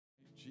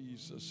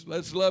Jesus.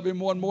 Let's love him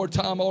one more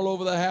time all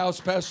over the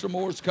house. Pastor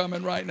Moore's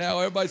coming right now.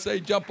 Everybody say,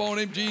 jump on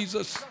him,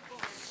 Jesus.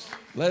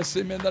 Bless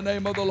him in the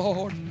name of the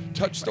Lord.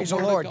 Touch Praise the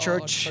word the Lord, of God.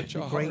 church. Touch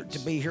our Great hearts.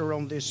 to be here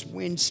on this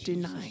Wednesday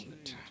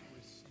night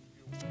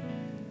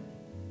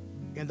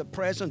in the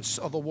presence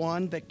of the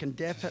one that can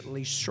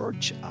definitely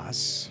search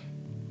us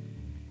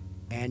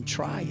and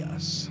try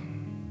us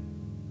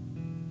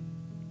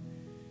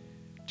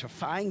to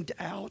find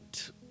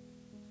out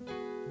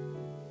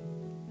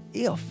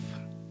if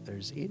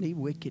there's any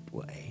wicked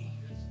way.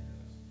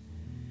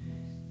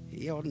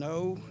 He'll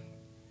know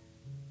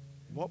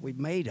what we're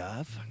made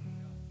of,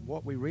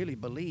 what we really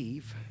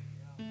believe,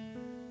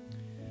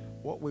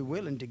 what we're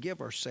willing to give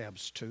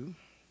ourselves to,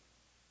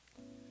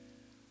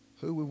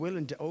 who we're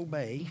willing to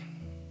obey.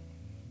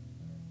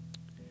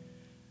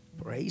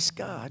 Praise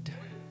God.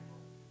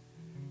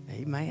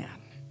 Amen.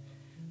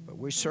 But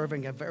we're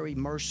serving a very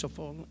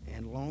merciful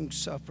and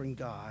long-suffering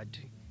God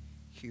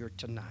here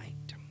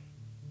tonight.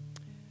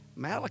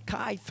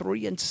 Malachi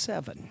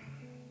 3:7.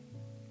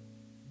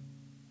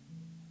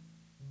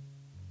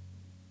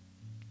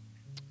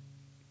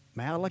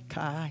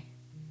 Malachi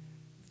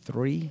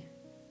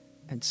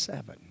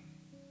 3:7.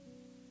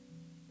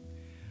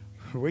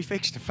 We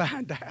fixed to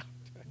find out.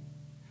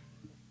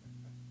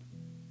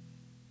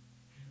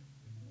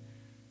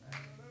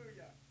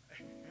 Hallelujah.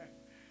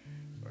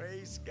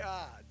 Praise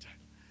God.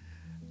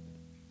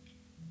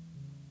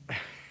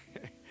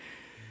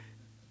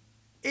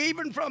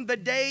 Even from the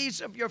days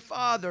of your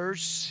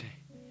fathers,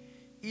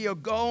 ye are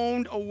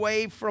gone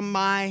away from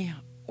my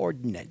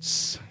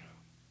ordinance,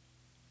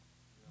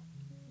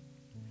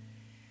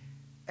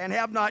 and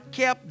have not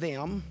kept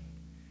them.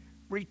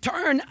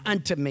 Return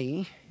unto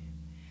me,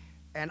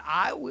 and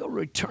I will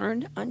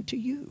return unto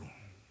you,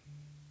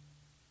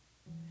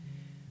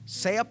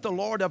 saith the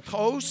Lord of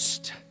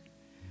hosts.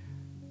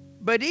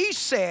 But he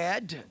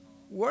said,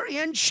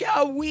 wherein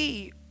shall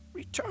we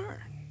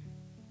return?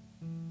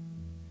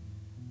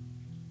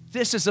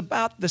 This is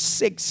about the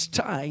sixth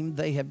time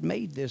they have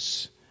made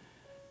this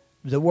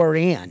the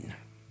wherein,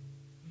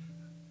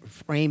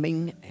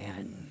 framing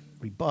and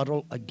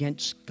rebuttal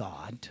against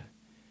God,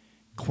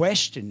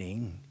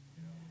 questioning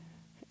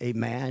a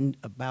man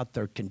about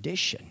their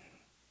condition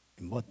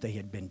and what they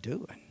had been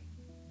doing.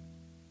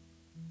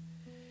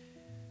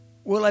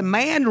 Will a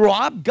man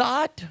rob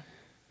God?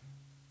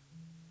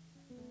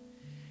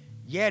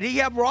 Yet he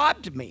have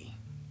robbed me.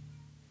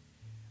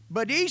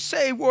 But he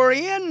say,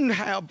 wherein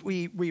have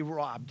we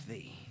robbed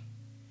thee?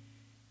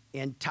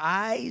 In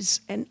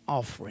tithes and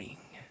offering.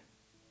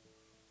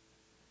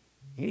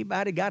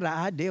 Anybody got an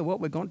idea what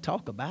we're going to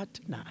talk about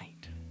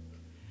tonight?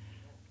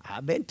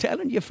 I've been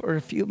telling you for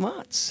a few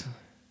months.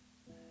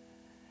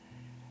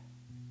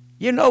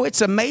 You know, it's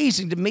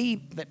amazing to me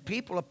that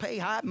people will pay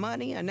high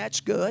money, and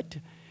that's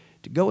good,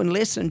 to go and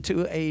listen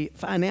to a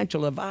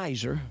financial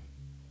advisor.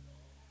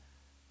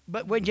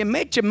 But when you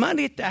mention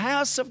money at the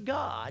house of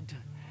God,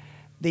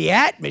 the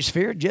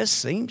atmosphere just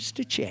seems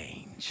to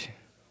change.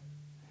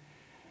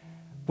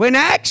 When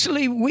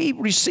actually we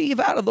receive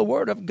out of the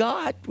Word of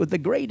God with the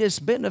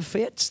greatest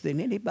benefits than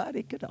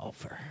anybody could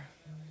offer.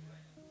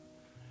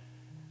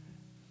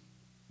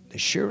 The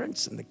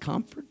assurance and the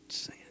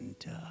comforts and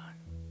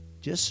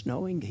just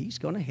knowing He's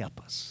going to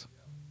help us.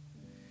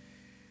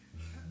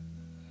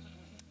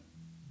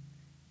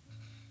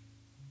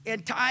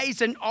 In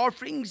tithes and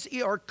offerings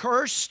ye are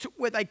cursed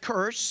with a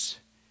curse,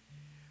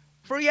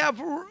 for ye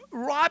have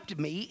robbed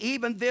me,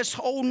 even this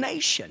whole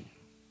nation.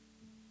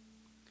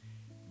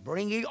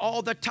 Bring ye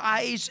all the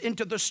tithes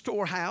into the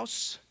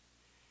storehouse,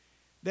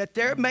 that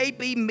there may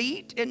be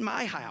meat in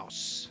my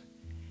house,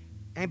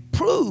 and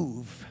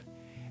prove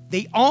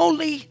the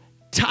only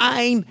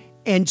time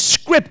in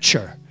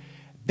Scripture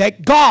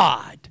that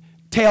God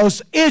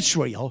tells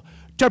Israel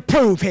to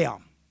prove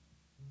Him.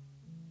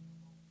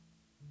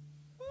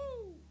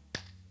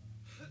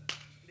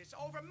 It's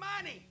over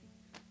money.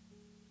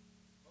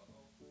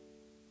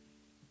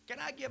 Can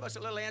I give us a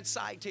little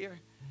insight here?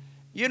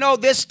 You know,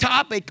 this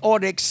topic ought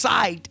to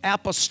excite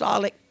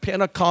apostolic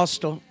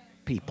Pentecostal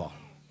people.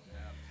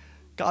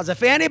 Because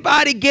if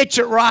anybody gets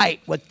it right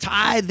with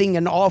tithing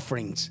and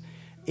offerings,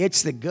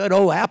 it's the good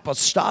old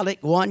apostolic,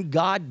 one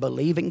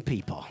God-believing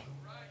people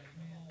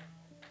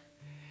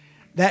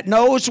that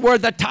knows where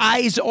the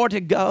tithes ought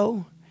to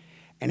go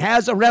and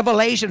has a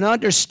revelation and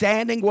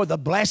understanding where the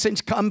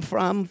blessings come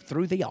from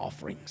through the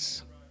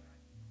offerings.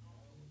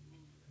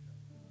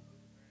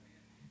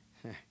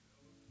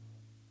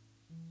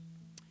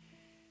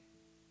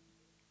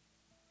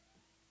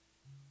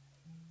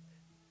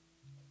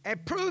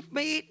 And prove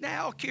me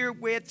now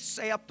herewith,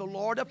 saith the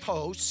Lord of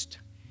hosts,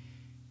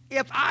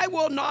 if I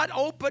will not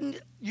open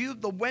you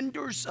the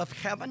windows of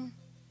heaven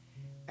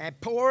and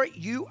pour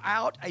you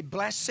out a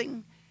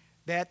blessing,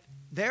 that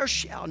there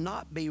shall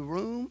not be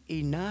room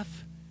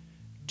enough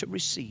to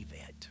receive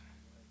it.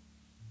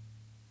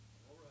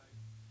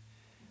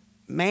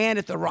 Man,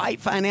 if the right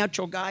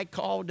financial guy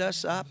called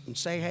us up and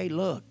say, hey,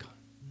 look,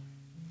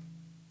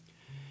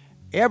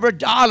 every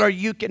dollar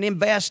you can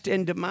invest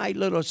into my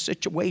little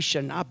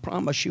situation, I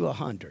promise you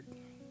 100.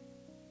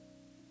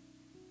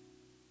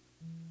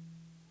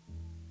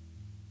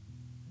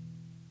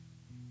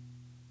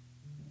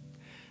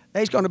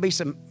 There's going to be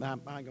some, I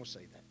ain't going to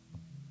say that.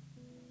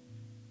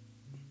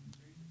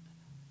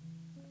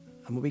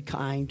 I'm going to be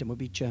kind. I'm going to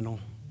be gentle.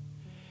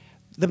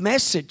 The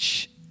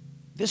message,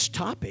 this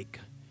topic,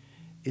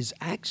 is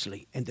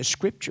actually in the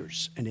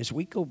scriptures. And as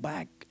we go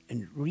back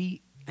and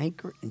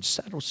re-anchor and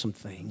settle some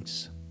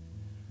things,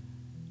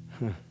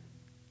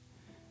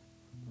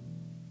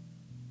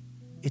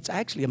 it's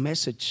actually a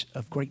message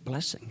of great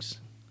blessings.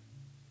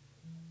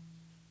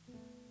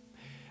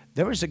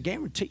 There is a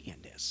guarantee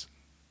in this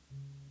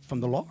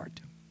from the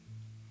Lord,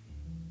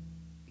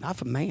 not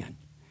from man.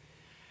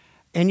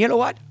 And you know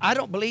what? I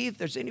don't believe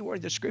there's anywhere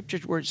in the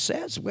scriptures where it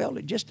says, well,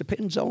 it just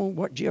depends on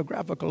what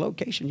geographical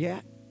location you're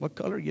at, what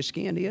color your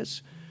skin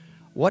is,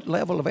 what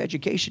level of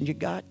education you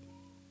got.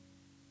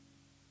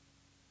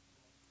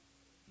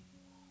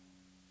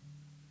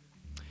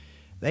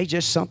 They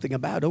just something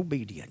about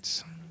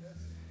obedience.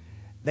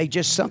 They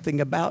just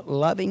something about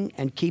loving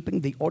and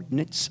keeping the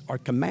ordinance or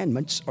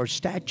commandments or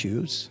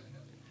statutes.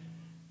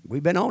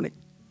 We've been on it,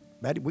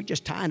 but we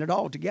just tying it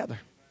all together.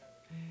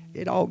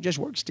 It all just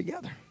works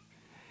together.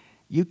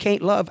 You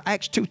can't love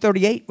Acts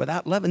 2:38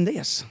 without loving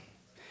this.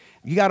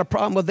 If you got a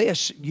problem with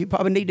this, you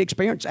probably need to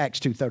experience Acts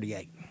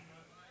 2:38.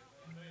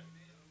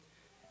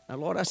 Now,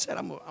 Lord, I said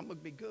I'm going to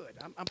be good.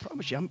 I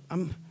promise you,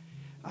 I'm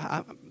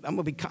going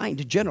to be kind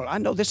and gentle. I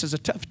know this is a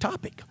tough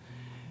topic.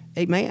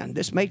 Amen.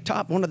 This may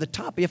top one of the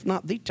top, if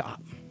not the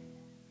top.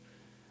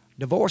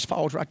 Divorce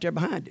falls right there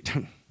behind it.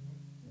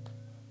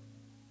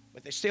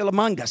 But they're still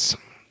among us.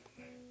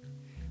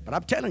 But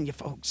I'm telling you,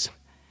 folks,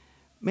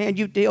 man,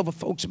 you deal with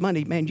folks'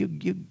 money, man,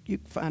 you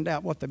find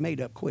out what they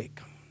made up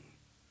quick.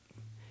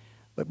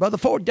 But Brother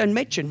Ford doesn't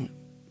mention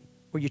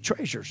where your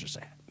treasures is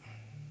at.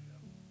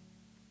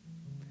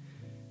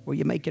 Where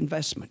you make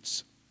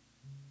investments.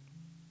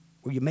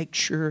 Where you make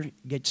sure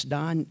it gets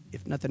done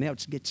if nothing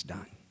else gets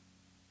done.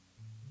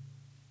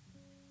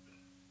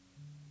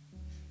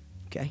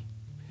 Okay?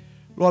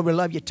 Lord, we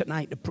love you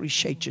tonight and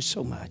appreciate you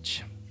so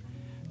much.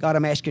 God,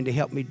 I'm asking you to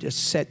help me to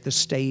set the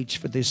stage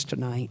for this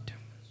tonight.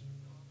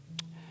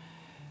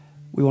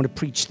 We want to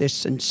preach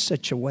this in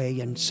such a way,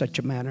 in such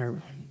a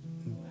manner.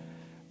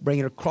 Bring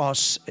it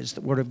across as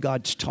the Word of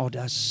God's taught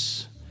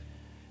us.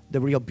 The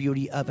real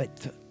beauty of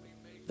it.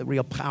 The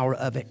real power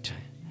of it.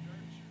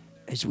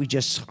 As we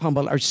just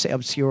humble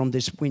ourselves here on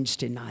this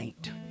Wednesday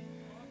night.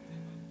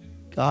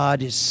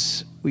 God,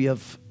 as we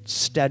have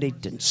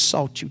studied and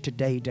sought you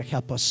today to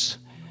help us.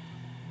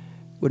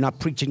 We're not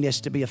preaching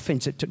this to be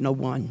offensive to no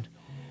one.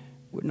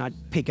 We're not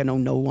picking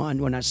on no one.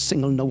 We're not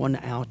singling no one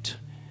out.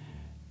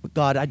 But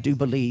God, I do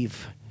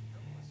believe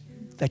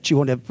that you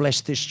want to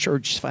bless this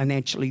church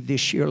financially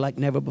this year like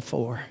never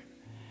before.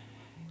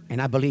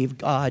 And I believe,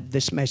 God,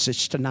 this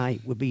message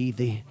tonight will be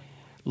the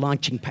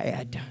launching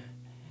pad,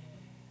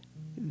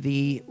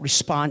 the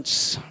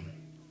response,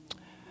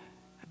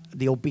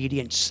 the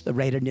obedience, the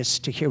readiness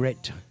to hear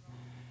it,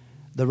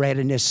 the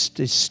readiness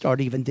to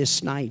start even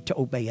this night to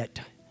obey it,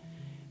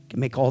 can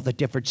make all the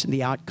difference in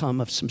the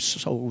outcome of some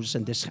souls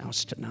in this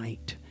house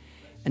tonight.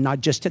 And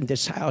not just in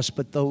this house,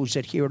 but those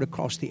that hear it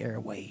across the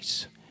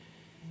airways.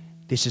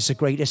 This is the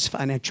greatest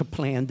financial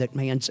plan that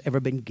man's ever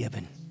been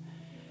given.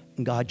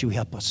 And God, you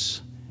help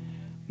us.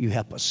 You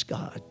help us,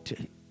 God,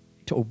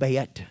 to obey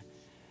it,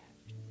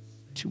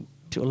 to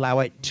allow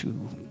it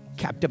to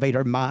captivate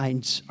our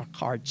minds, our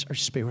hearts, our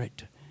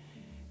spirit.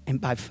 And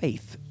by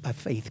faith,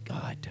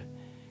 God,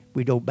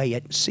 we'd obey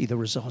it and see the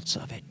results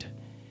of it.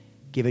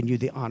 Giving you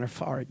the honor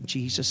for it in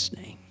Jesus'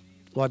 name.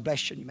 Lord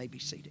bless you. You may be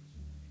seated.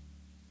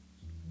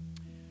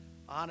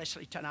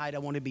 Honestly, tonight I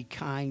want to be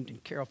kind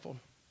and careful.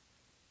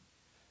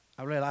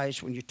 I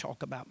realize when you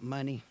talk about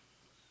money,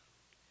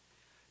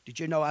 did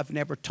you know I've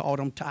never taught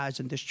on tithes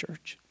in this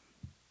church?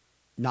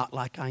 Not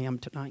like I am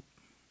tonight.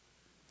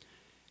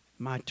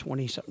 My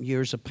 20-something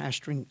years of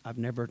pastoring, I've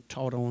never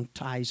taught on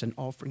tithes and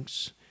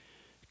offerings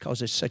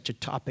because it's such a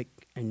topic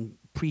and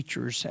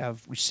preachers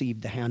have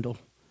received the handle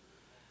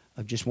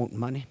of just wanting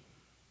money.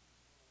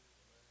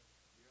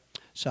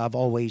 So I've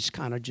always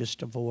kind of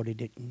just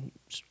avoided it and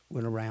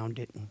went around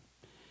it.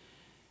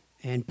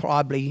 And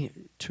probably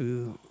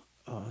to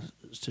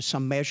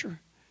some measure,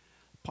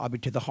 probably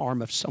to the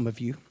harm of some of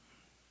you.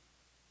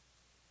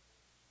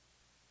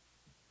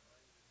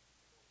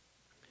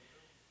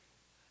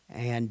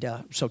 And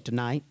so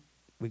tonight,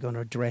 we're going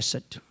to address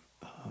it.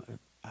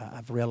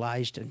 I've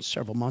realized and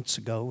several months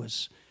ago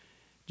is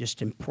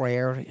just in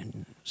prayer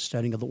and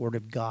studying of the Word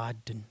of God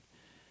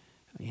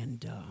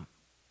and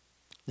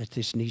that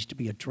this needs to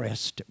be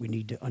addressed. That we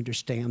need to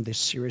understand the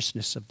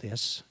seriousness of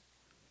this.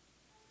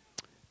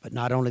 But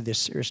not only the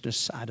seriousness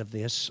side of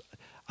this.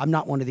 I'm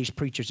not one of these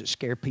preachers that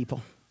scare people.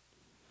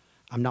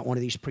 I'm not one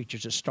of these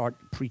preachers that start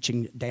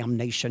preaching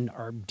damnation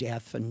or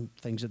death and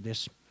things of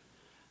this.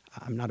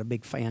 I'm not a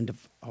big fan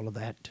of all of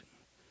that.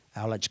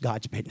 That's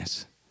God's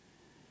business.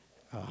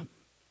 I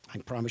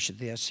can promise you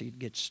this, he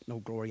gets no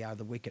glory out of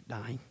the wicked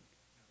dying.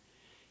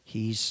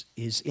 His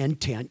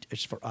intent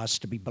is for us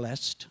to be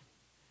blessed.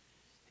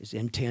 His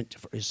intent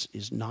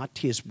is not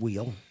his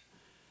will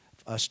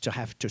for us to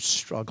have to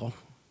struggle.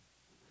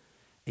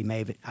 He may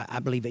have, I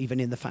believe even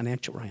in the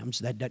financial realms,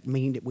 that doesn't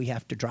mean that we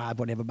have to drive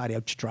what everybody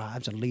else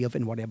drives and live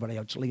in what everybody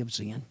else lives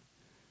in.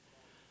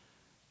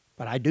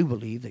 But I do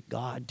believe that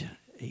God,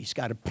 He's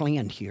got a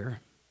plan here.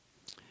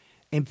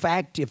 In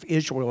fact, if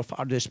Israel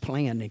followed this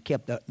plan and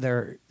kept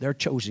their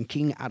chosen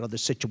king out of the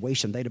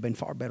situation, they'd have been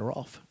far better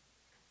off.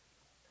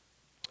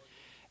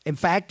 In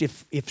fact,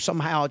 if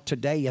somehow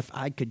today, if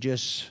I could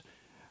just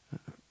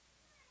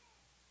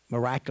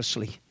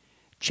miraculously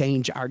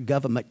change our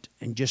government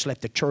and just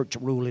let the church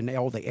rule in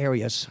all the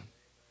areas,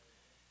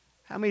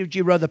 how many would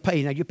you rather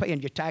pay? Now, you're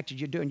paying your taxes,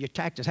 you're doing your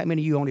taxes. How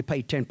many of you only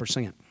pay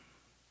 10%?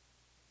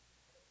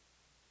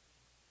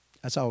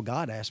 That's all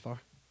God asked for.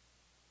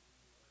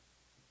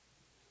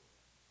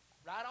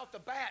 Right off the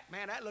bat,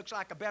 man, that looks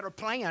like a better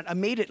plan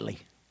immediately.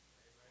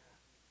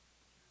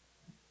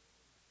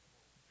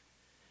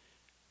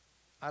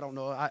 I don't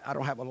know. I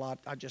don't have a lot.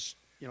 I just,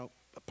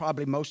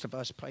 probably most of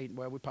us paid,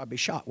 well, we probably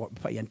shot what we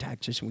pay in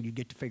taxes when you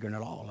get to figuring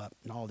it all up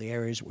in all the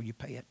areas where you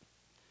pay it.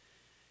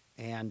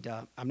 And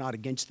I'm not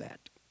against that.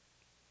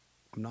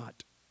 I'm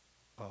not.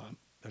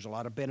 There's a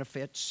lot of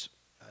benefits.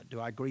 Do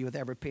I agree with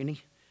every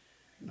penny?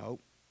 No.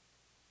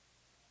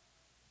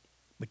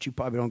 But you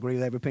probably don't agree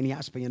with every penny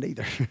I spend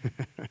either.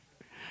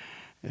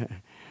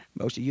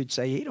 Most of you'd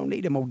say, he don't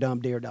need them old dumb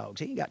deer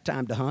dogs. He ain't got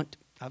time to hunt.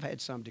 I've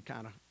had some to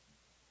kind of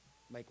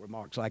make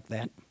remarks like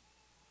that.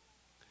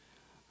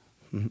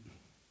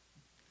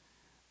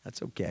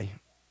 That's okay.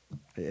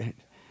 But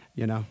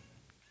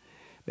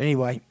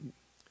anyway,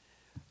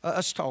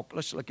 let's talk.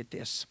 Let's look at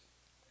this.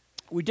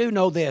 We do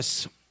know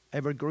this.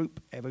 Every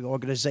group, every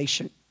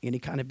organization, any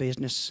kind of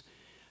business,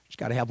 it's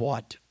got to have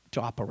what?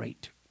 To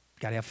operate.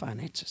 Got to have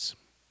finances.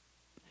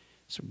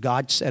 So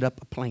God set up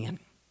a plan.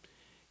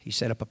 He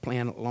set up a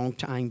plan a long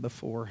time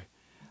before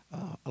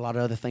a lot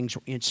of other things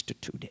were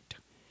instituted.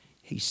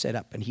 He set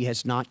up, and He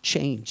has not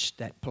changed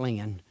that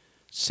plan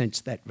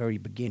since that very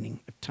beginning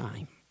of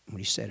time when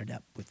He set it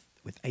up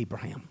with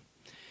Abraham.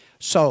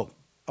 So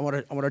I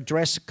want to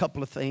address a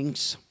couple of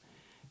things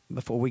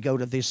before we go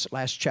to this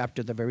last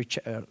chapter, the very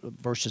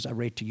verses I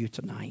read to you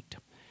tonight.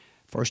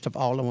 First of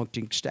all, I want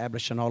to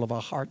establish in all of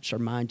our hearts, our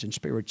minds, and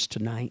spirits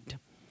tonight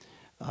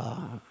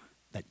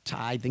that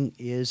tithing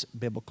is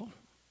biblical.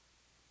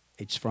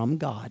 It's from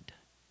God.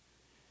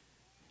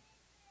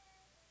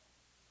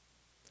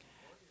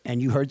 And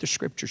you heard the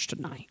scriptures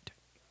tonight.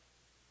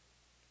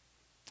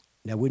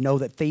 Now we know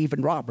that thieves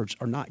and robbers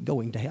are not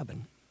going to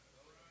heaven.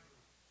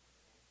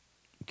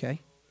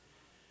 Okay?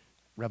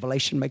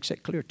 Revelation makes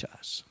it clear to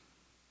us.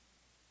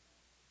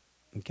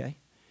 Okay?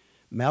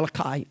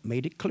 Malachi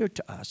made it clear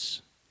to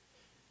us.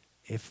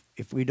 If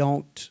we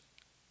don't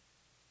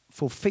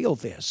fulfill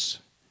this,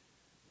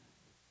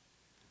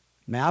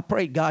 now I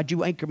pray, God,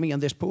 you anchor me in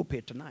this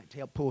pulpit tonight to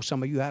help pull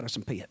some of you out of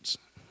some pits.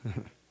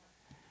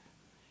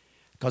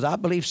 Because I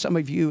believe some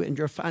of you in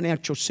your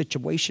financial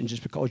situations is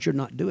because you're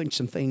not doing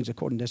some things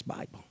according to this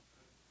Bible.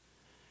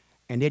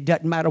 And it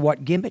doesn't matter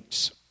what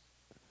gimmicks,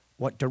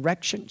 what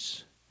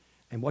directions,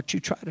 and what you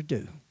try to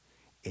do.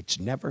 It's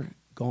never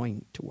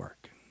going to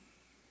work.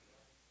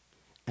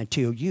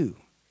 Until you,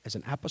 as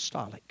an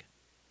apostolic,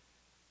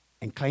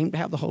 and claim to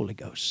have the Holy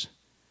Ghost,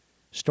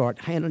 start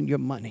handling your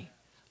money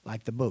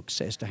like the book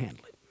says to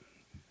handle it.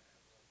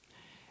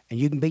 And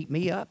you can beat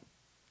me up.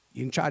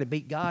 You can try to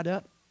beat God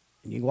up.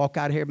 And you can walk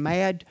out of here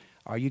mad,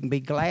 or you can be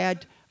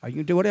glad, or you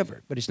can do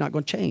whatever. But it's not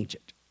going to change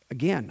it.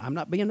 Again, I'm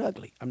not being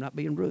ugly. I'm not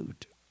being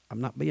rude. I'm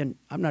not even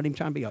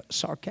trying to be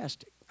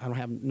sarcastic. I don't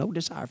have no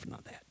desire for none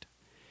of that.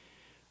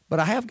 But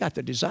I have got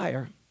the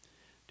desire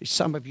to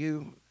some of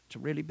you to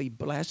really be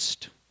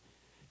blessed,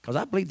 because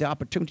I believe the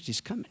opportunity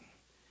is coming.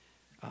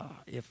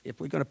 If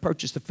we're going to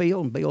purchase the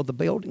field and build the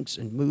buildings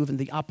and move in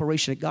the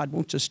operation that God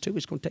wants us to,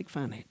 it's going to take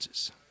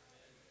finances.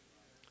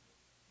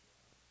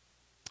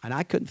 And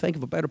I couldn't think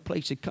of a better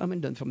place to come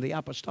in than from the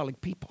apostolic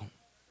people.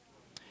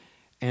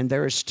 And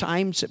there's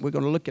times that we're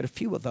going to look at a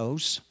few of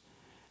those,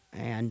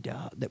 and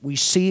that we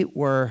see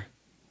where,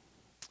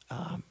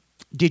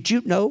 did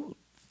you know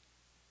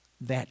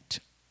that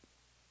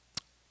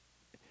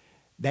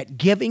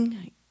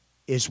giving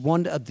is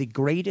one of the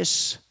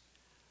greatest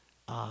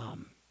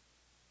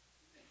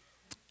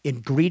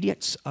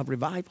ingredients of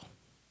revival?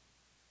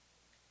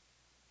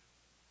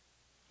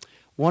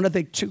 One of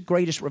the two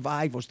greatest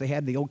revivals they had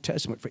in the Old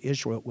Testament for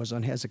Israel was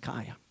on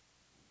Hezekiah.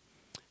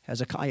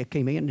 Hezekiah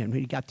came in and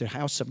he got the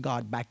house of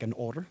God back in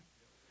order,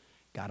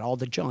 got all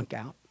the junk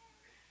out,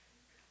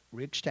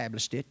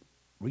 reestablished it,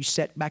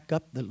 reset back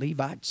up the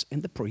Levites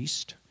and the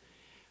priests,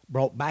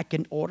 brought back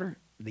in order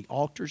the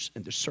altars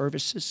and the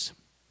services,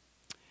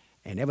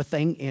 and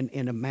everything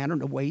in a manner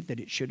and a way that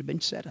it should have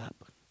been set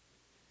up.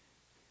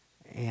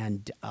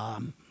 And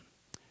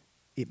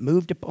it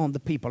moved upon the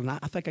people. And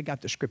I think I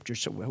got the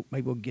scriptures, so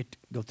maybe we'll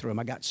go through them.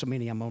 I got so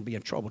many I'm going to be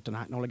in trouble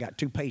tonight, and only got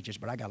 2 pages,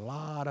 but I got a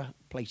lot of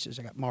places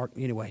I got marked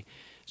anyway,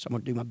 so I'm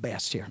going to do my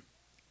best here.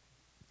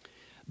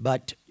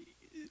 But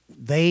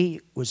they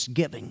was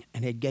giving,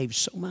 and they gave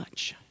so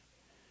much.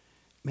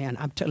 Man,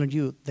 I'm telling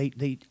you,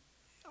 they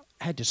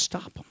had to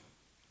stop them.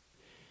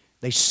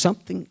 There's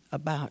something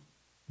about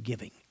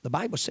giving. The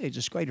Bible says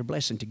it's greater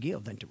blessing to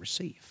give than to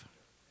receive.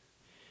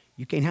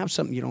 You can't have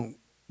something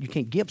you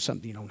can't give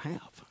something you don't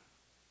have.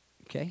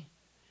 Okay?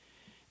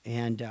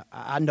 And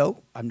I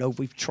know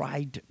we've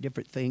tried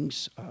different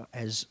things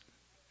as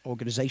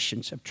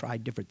organizations have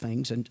tried different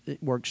things, and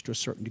it works to a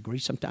certain degree.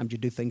 Sometimes you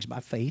do things by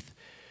faith,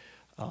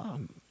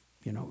 and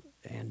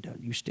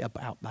you step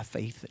out by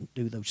faith and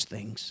do those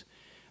things.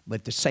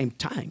 But at the same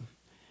time,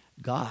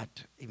 God,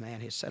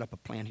 amen, has set up a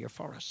plan here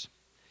for us.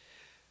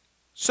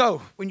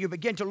 So, when you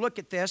begin to look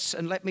at this,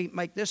 and let me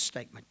make this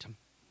statement.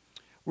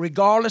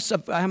 Regardless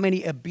of how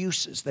many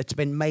abuses that's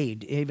been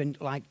made, even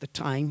like the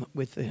time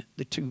with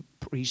the two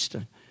priests,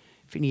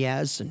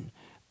 Phinehas and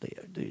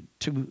the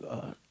two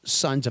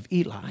sons of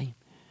Eli,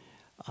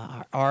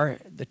 or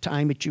the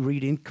time that you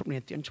read in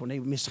Corinthians when they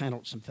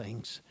mishandled some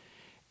things,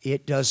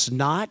 it does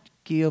not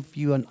give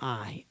you and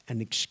I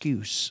an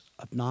excuse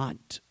of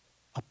not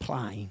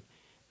applying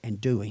and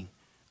doing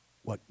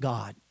what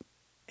God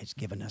has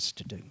given us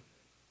to do.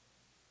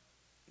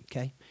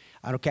 Okay?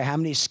 I don't care how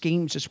many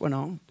schemes this went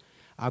on.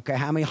 I don't care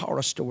how many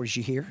horror stories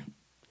you hear.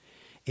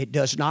 It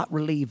does not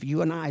relieve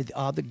you and I the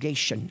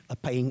obligation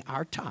of paying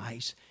our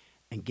tithes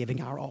and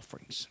giving our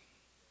offerings.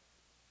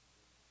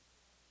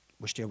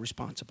 We're still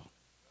responsible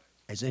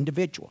as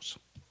individuals.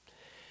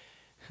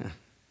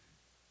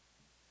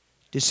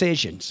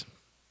 Decisions.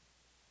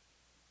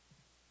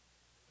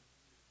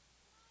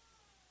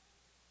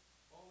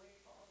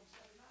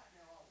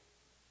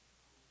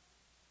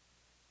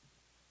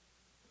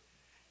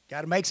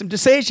 Got to make some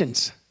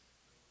decisions.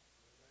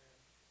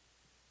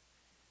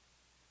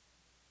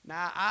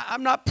 Now,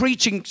 I'm not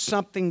preaching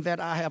something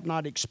that I have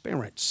not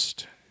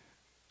experienced,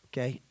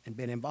 okay, and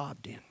been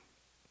involved in.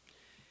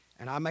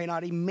 And I may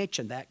not even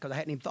mention that because I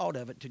hadn't even thought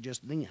of it to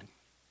just then.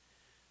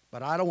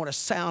 But I don't want to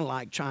sound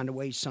like trying to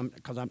waste some,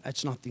 because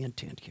that's not the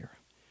intent here.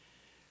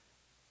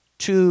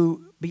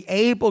 To be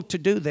able to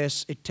do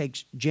this, it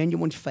takes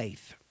genuine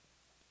faith.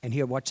 And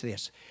here, watch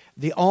this.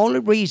 The only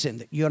reason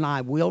that you and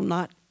I will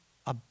not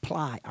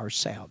apply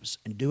ourselves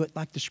and do it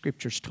like the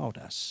Scriptures taught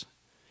us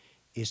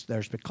is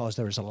because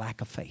there is a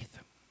lack of faith.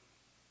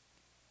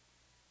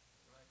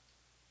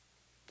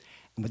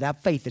 And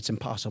without faith, it's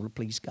impossible to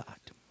please God.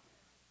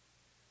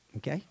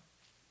 Okay?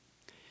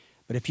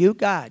 But if you've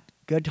got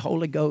good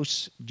Holy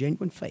Ghost,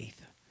 genuine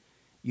faith,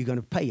 you're going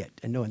to pay it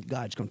and knowing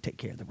God's going to take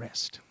care of the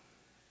rest.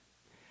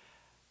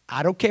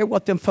 I don't care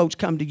what them folks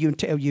come to you and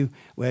tell you,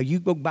 well, you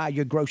go buy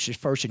your groceries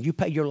first, and you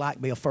pay your light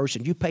bill first,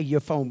 and you pay your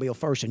phone bill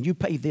first, and you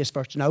pay this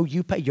first. No,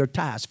 you pay your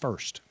tithes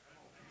first.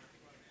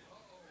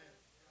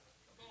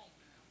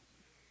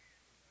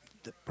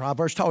 The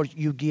Proverbs told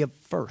you give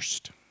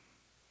first.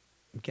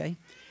 Okay?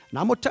 And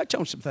I'm going to touch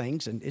on some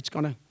things, and it's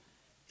going to,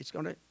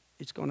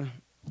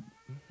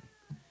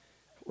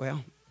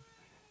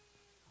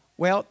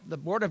 well, the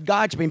Word of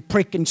God's been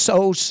pricking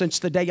souls since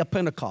the day of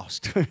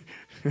Pentecost.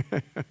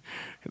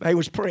 They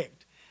was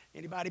pricked.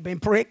 Anybody been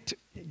pricked?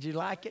 Did you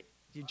like it?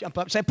 Did you jump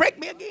up and say, prick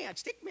me again,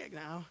 stick me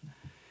again? No,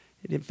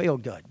 it didn't feel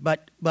good.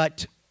 But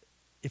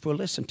if we'll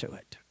listen to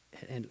it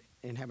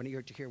and have an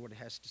ear to hear what it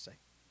has to say.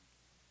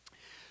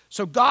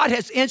 So God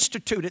has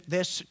instituted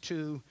this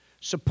to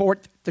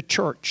support the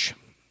church.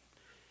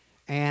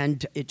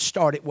 And it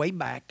started way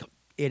back.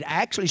 It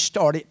actually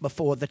started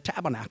before the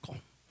tabernacle.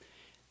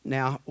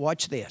 Now,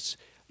 watch this.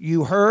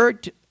 You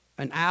heard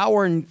an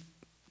hour and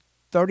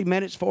 30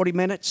 minutes, 40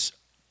 minutes,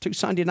 2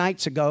 Sunday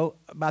nights ago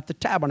about the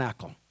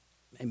tabernacle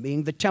and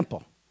being the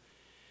temple.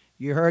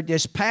 You heard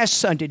this past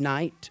Sunday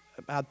night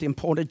about the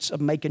importance of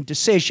making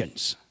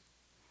decisions.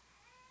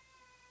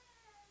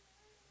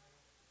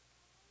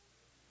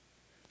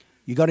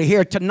 You're going to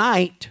hear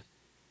tonight,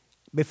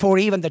 before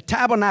even the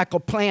tabernacle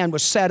plan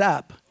was set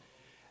up,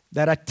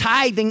 that a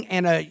tithing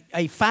and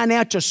a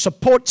financial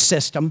support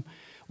system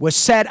was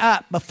set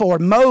up before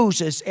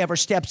Moses ever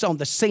steps on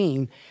the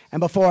scene and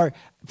before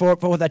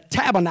the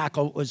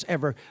tabernacle was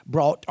ever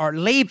brought, or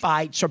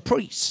Levites or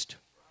priests.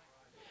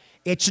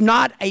 It's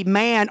not a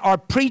man or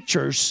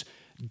preacher's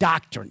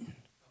doctrine.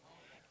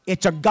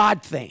 It's a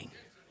God thing.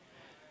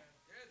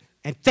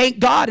 And thank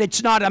God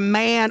it's not a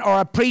man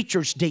or a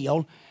preacher's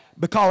deal,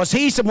 because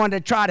he's the one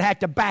that tried to have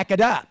to back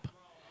it up.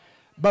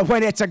 But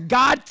when it's a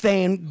God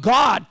thing,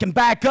 God can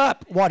back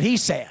up what he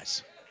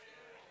says.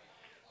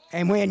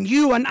 And when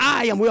you and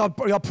I, and we'll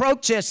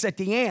approach this at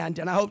the end,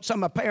 and I hope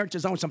some of my parents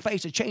is on some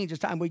face of change this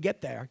time we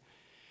get there,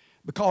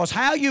 because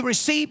how you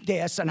receive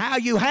this and how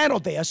you handle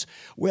this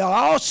will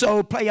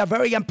also play a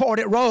very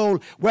important role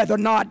whether or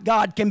not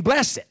God can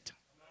bless it.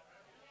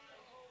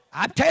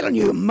 I'm telling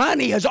you,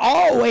 money has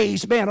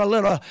always been a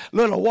little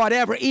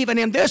whatever, even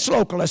in this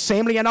local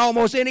assembly and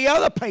almost any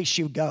other place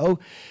you go.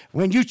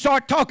 When you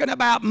start talking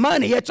about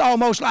money, it's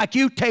almost like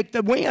you take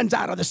the winds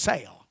out of the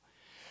sail,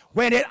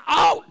 when it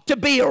ought to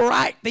be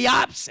right the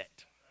opposite.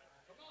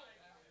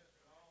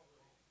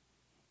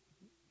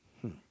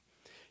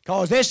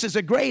 Because this is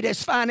the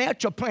greatest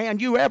financial plan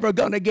you ever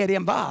going to get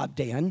involved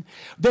in.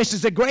 This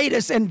is the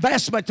greatest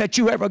investment that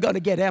you ever going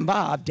to get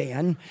involved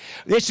in.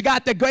 It's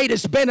got the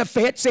greatest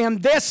benefits in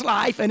this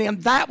life and in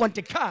that one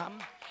to come.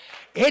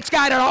 It's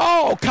got it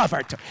all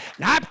covered.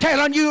 Now, I'm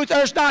telling you,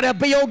 there's not a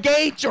Bill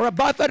Gates or a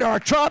Buffett or a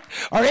Trump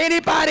or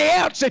anybody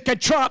else that can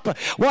trump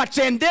what's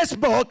in this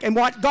book and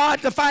what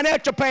God, the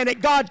financial plan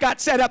that God got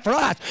set up for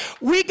us.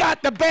 We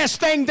got the best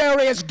thing there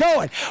is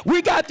going.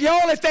 We got the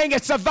only thing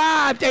that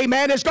survived,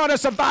 amen, is going to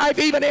survive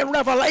even in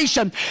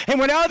Revelation. And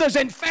when others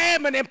in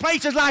famine and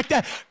places like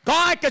that,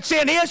 God could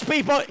send his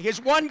people,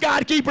 his one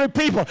God-keeper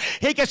people,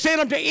 he could send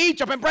them to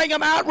Egypt and bring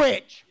them out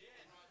rich.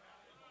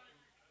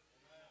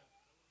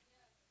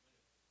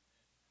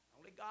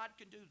 God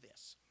can do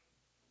this.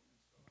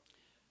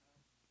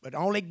 But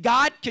only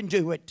God can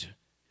do it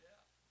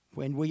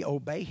when we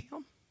obey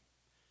him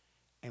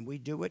and we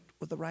do it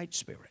with the right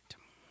spirit.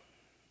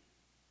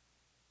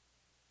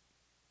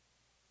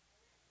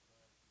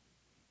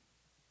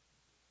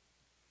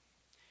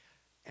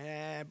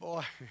 And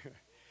boy,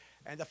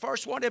 and the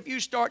first one of you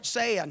start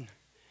saying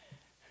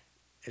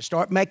and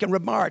start making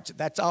remarks,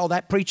 that's all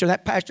that preacher,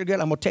 that pastor did,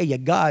 I'm going to tell you,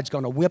 God's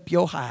going to whip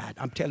your hide.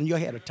 I'm telling you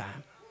ahead of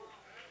time.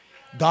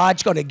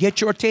 God's going to get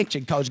your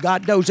attention because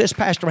God knows this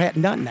pastor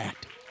hadn't done that.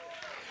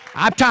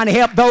 I'm trying to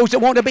help those that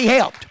want to be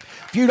helped.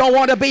 If you don't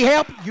want to be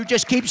helped, you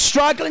just keep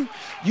struggling.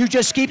 You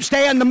just keep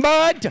staying in the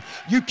mud.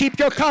 You keep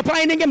your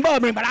complaining and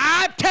murmuring. But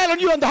I'm telling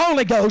you in the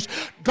Holy Ghost,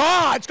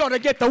 God's going to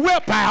get the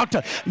whip out.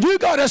 You're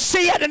going to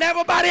see it and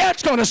everybody else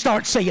is going to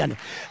start seeing it.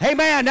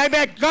 Amen.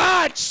 Amen.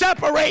 God's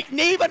separating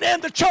even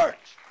in the church.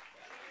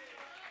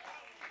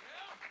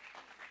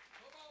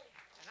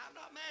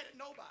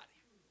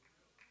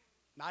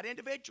 Not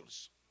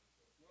individuals.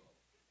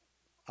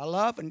 I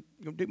love and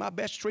do my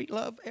best to treat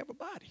love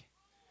everybody.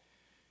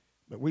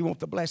 But we want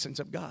the blessings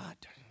of God.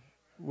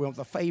 We want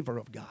the favor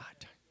of God.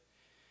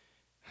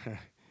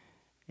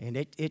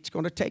 And it's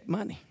going to take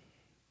money.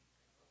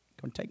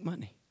 It's going to take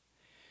money.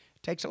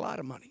 It takes a lot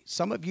of money.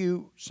 Some of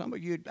you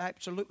would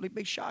absolutely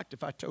be shocked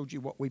if I told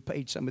you what we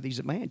paid some of these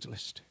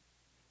evangelists.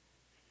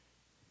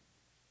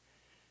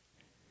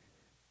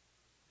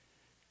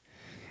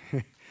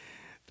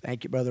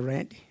 Thank you, Brother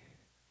Randy.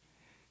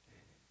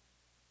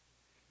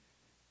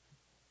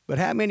 But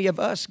how many of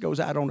us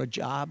goes out on a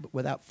job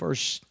without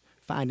first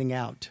finding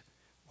out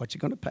what's it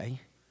going to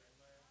pay?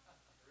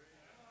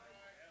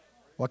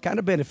 What kind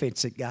of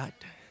benefits it got?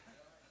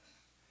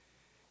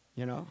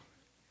 You know,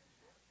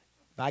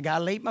 if I got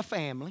to leave my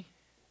family,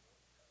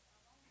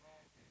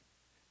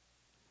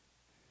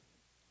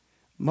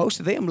 most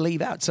of them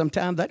leave out.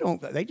 Sometimes they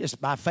don't. They just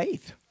by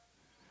faith.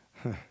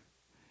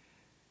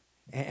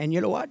 And you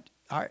know what?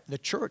 The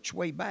church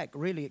way back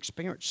really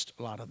experienced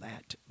a lot of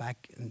that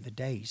back in the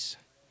days.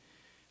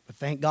 But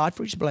thank God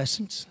for his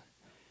blessings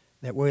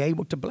that we're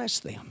able to bless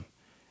them,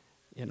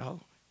 you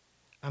know.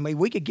 I mean,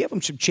 we could give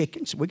them some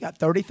chickens. We got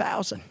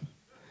 30,000.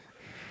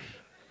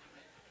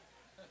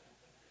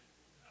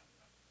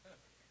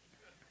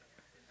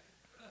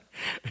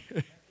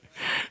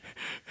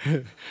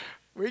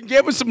 We can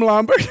give them some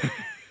lumber.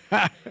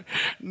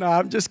 No,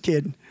 I'm just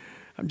kidding.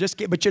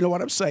 But you know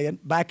what I'm saying?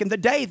 Back in the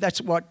day,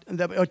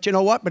 but you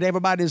know what? But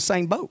everybody in the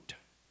same boat.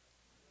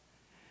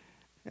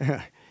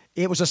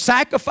 It was a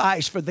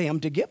sacrifice for them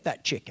to give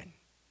that chicken,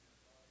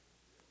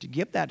 to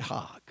give that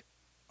hog,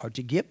 or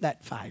to give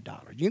that $5.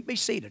 You can be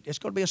seated. It's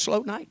going to be a slow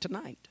night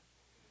tonight.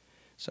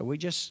 So we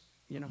just,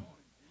 you know,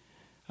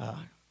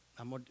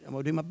 I'm going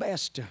to do my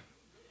best to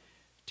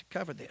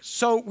cover this.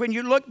 So when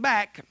you look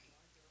back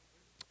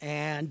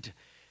and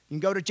you can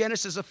go to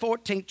Genesis, the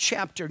 14th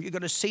chapter, you're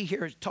going to see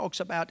here it talks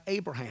about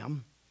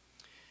Abraham.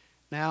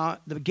 Now,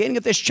 the beginning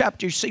of this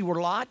chapter, you see where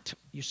Lot,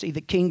 you see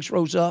the kings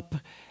rose up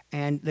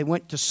and they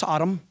went to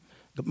Sodom,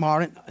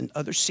 Gomorrah, and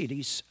other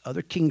cities.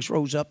 Other kings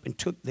rose up and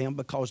took them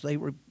because they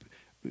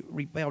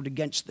rebelled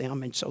against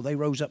them. And so they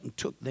rose up and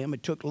took them.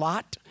 And took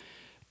Lot,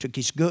 took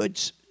his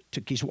goods,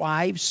 took his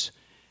wives,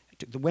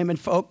 took the women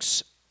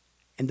folks,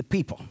 and the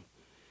people.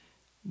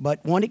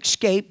 But one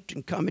escaped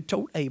and come and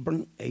told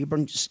Abram.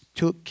 Abram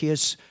took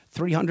his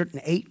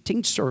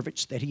 318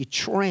 servants that he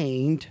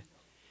trained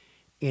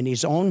in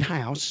his own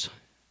house.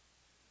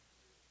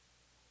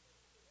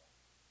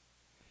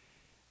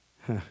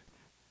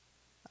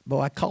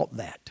 Boy, I caught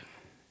that.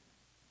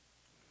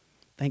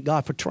 Thank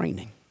God for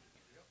training.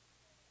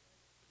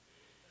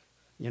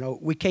 You know,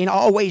 we can't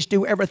always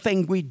do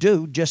everything we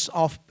do just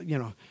off, you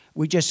know.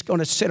 We're just going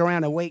to sit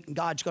around and wait and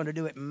God's going to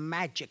do it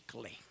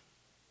magically.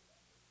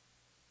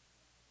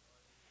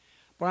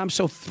 But I'm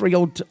so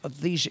thrilled of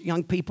these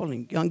young people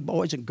and young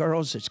boys and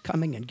girls that's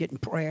coming and getting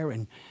prayer.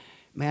 And,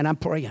 man, I'm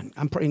praying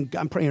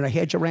a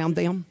hedge around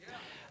them.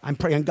 I'm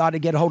praying God to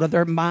get a hold of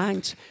their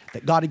minds,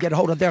 that God to get a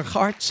hold of their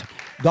hearts,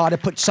 God to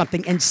put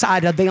something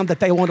inside of them that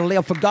they want to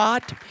live for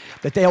God,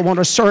 that they want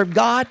to serve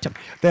God,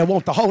 they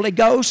want the Holy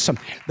Ghost,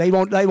 they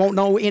won't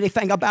know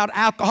anything about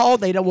alcohol,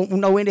 they don't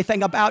know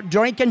anything about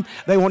drinking,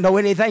 they won't know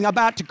anything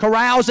about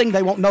carousing,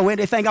 they won't know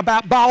anything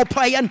about ball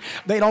playing,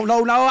 they don't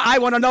know, I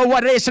want to know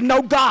what it is to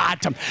know God.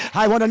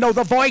 I want to know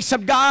the voice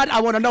of God,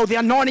 I want to know the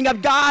anointing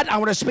of God, I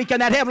want to speak in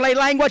that heavenly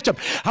language,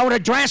 I want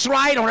to dress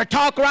right, I want to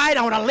talk right,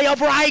 I want to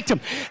live right,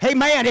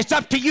 amen. Amen. It's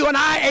up to you and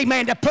I,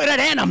 amen, to put it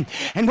in them.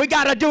 And we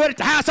got to do it at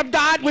the house of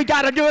God. We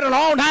got to do it in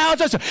our own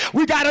houses.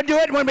 We got to do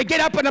it when we get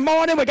up in the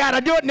morning. We got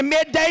to do it in the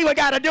midday. We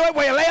got to do it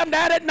when you lay them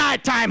down at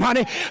nighttime,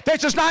 honey.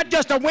 This is not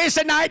just a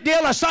Wednesday night deal,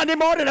 a Sunday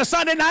morning, a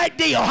Sunday night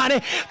deal,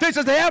 honey. This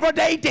is the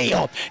everyday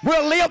deal.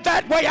 We'll live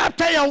that way. I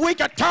tell you, we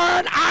can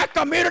turn our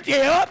community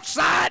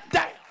upside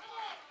down.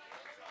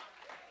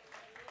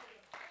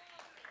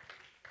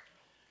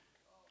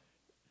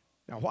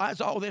 Now, why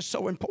is all this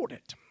so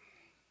important?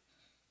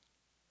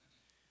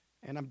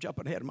 And I'm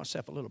jumping ahead of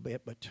myself a little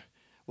bit, but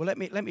well, let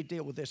me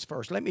deal with this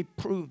first. Let me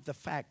prove the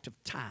fact of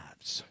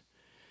tithes.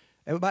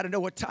 Everybody know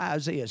what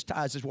tithes is?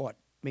 Tithes is what?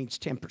 Means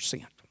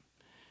 10%.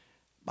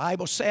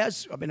 Bible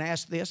says, I've been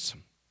asked this,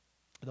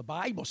 the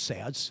Bible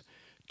says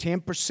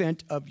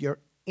 10% of your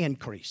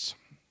increase.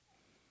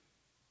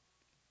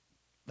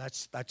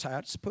 That's how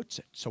it puts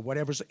it. So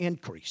whatever's the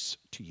increase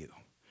to you.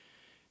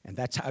 And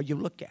that's how you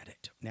look at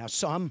it. Now,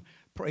 some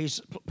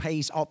pays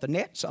off the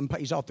net, some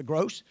pays off the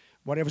gross.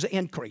 Whatever's the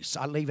increase,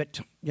 I leave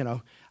it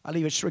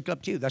strictly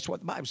up to you. That's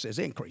what the Bible says,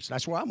 increase.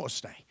 That's where I'm going to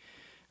stay.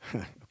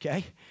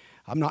 Okay?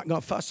 I'm not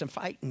going to fuss and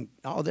fight and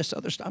all this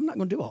other stuff. I'm not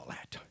going to do all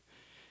that.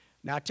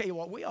 Now, I tell you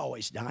what we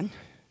always done.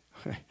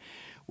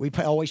 We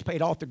always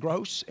paid off the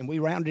gross, and we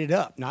rounded it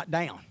up, not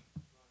down.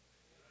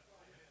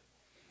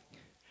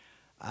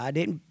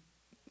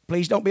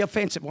 Please don't be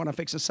offensive when I'm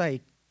fixing to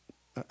say.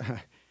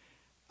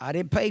 I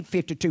didn't pay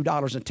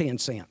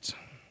 $52.10.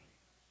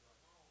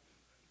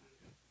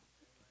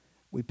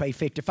 We pay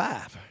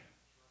 $55.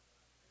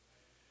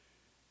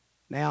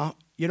 Now,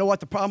 you know what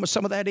the problem with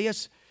some of that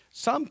is?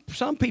 Some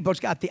people's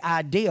got the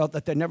idea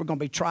that they're never going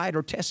to be tried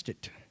or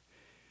tested.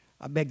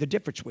 I beg the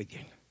difference with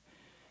you.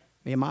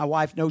 Me and my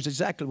wife knows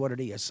exactly what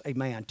it is,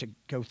 amen, to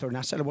go through. And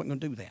I said I wasn't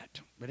going to do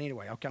that. But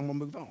anyway, okay, I'm going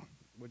to move on.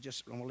 I'm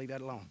going to leave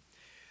that alone.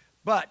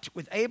 But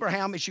with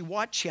Abraham, as you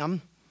watch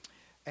him,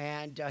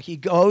 and he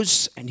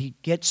goes and he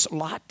gets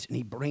Lot, and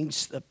he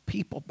brings the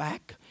people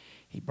back.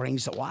 He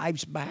brings the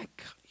wives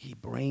back. He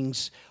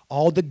brings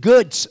all the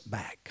goods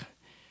back.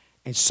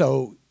 And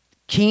so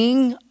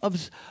King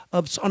of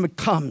Solomon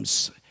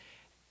comes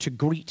to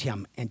greet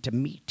him and to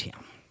meet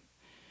him.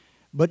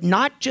 But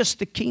not just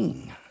the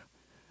king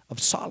of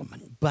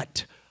Solomon,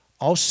 but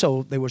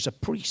also there was a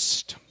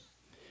priest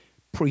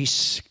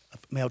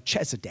of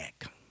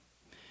Melchizedek.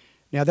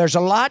 Now there's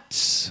a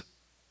lot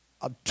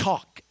of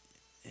talk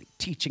and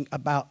teaching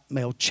about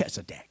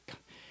Melchizedek,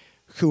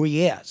 who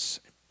he is.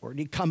 Where did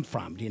he come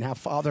from? Do you have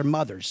father and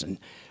mothers? And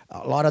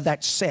a lot of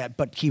that's said,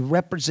 but he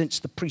represents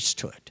the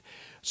priesthood.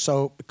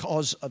 So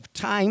because of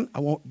time, I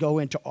won't go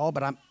into all,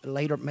 but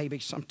later, maybe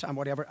sometime,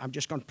 whatever, I'm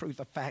just going to prove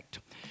the fact,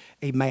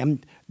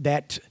 amen,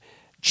 that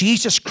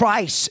Jesus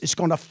Christ is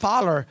going to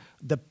follow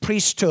the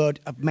priesthood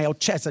of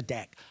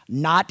Melchizedek,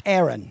 not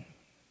Aaron.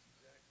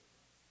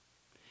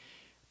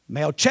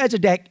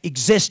 Melchizedek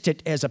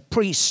existed as a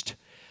priest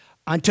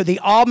unto the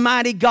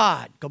Almighty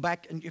God. Go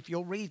back, and if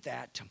you'll read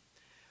that.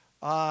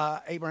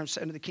 Abraham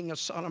said to the king of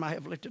Sodom, I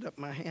have lifted up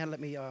my hand.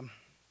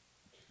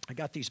 I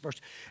got these verses.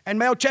 And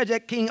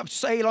Melchizedek, king of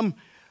Salem,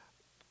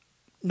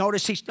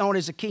 notice he's known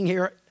as a king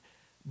here,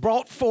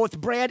 brought forth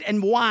bread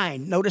and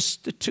wine. Notice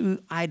the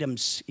two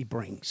items he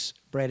brings,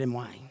 bread and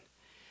wine.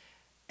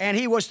 And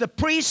he was the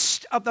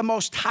priest of the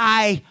Most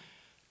High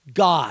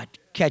God.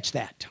 Catch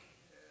that.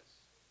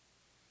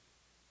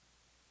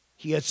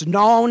 He is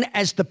known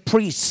as the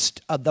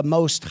priest of the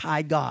Most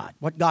High God.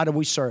 What God are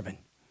we serving?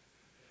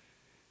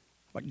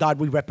 What God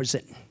we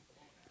represent?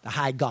 The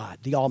High God,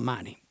 the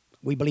Almighty.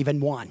 We believe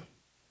in one.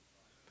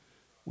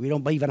 We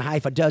don't believe in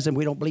half a dozen.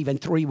 We don't believe in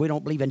three. We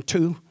don't believe in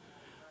two.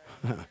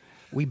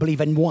 We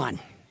believe in one.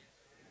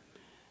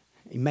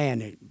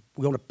 Amen.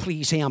 We're going to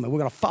please him and we're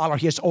going to follow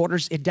his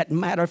orders. It doesn't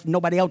matter if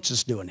nobody else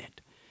is doing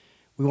it.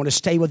 We want to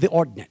stay with the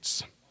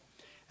ordinance.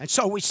 And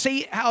so we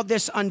see how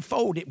this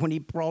unfolded when he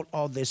brought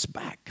all this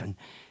back.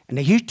 And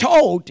he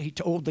told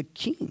the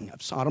king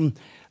of Sodom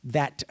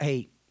that,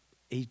 hey,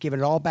 he's given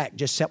it all back,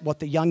 just except what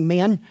the young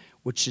men,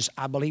 which is,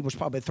 I believe, was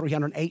probably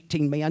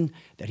 318 men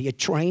that he had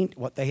trained,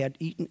 what they had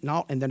eaten and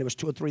all, and then there was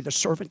 2 or 3 of the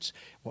servants,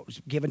 what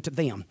was given to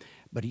them.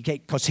 But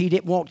because he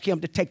didn't want him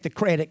to take the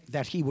credit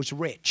that he was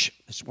rich.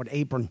 That's what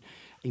Abram,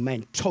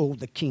 amen, told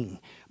the king.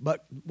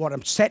 But what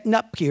I'm setting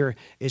up here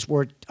is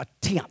where a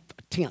tenth.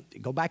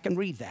 Go back and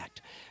read that.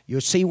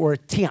 You'll see where a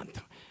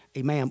tenth,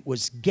 amen,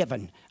 was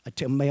given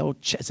to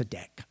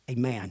Melchizedek,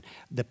 amen,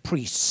 the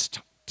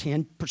priest.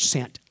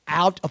 10%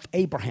 out of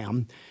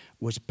Abraham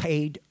was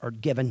paid or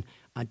given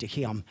unto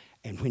him.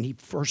 And when he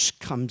first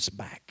comes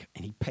back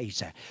and he pays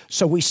that.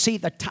 So we see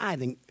the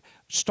tithing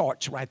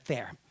starts right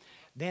there.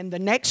 Then the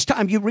next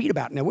time you read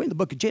about it, now we're in the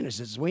book of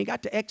Genesis. We ain't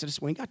got to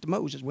Exodus. We ain't got to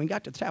Moses. We ain't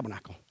got to the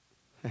tabernacle.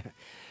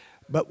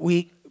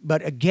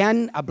 But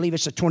again, I believe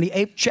it's the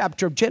 28th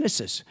chapter of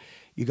Genesis.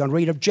 You're going to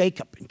read of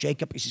Jacob. And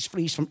Jacob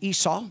flees from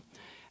Esau.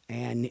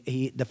 And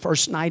the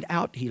first night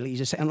out, he leaves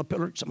his hand on a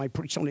pillar. Somebody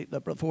preached on it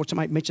before.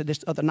 Somebody mentioned this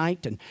the other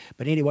night.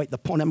 But anyway, the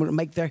point I'm going to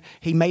make there,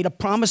 he made a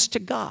promise to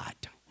God.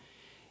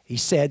 He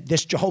said,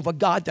 this Jehovah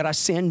God that I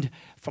send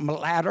from a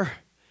ladder,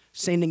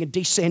 sending and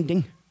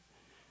descending,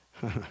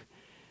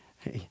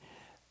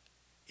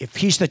 If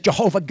he's the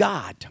Jehovah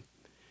God,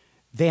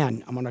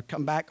 then I'm going to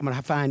come back. I'm going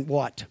to find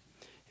what?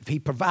 If he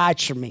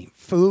provides for me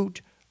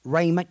food,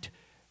 raiment,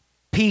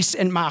 peace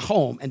in my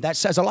home. And that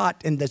says a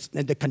lot in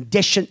the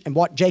condition and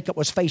what Jacob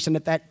was facing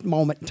at that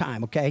moment in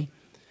time, okay?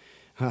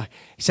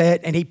 He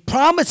said, and he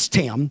promised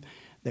him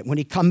that when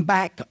he come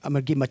back, I'm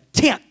going to give him a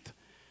tenth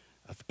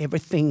of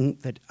everything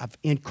that I've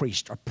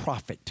increased or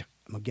profit.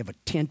 I'm going to give a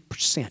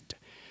 10%.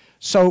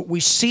 So we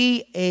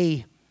see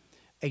a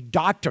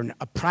doctrine,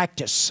 a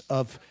practice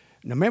of,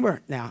 now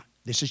remember, now,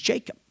 this is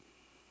Jacob.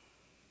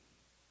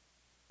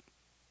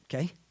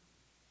 Okay?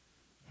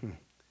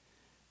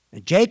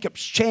 And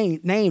Jacob's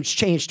name's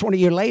changed 20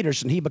 years later,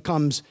 and he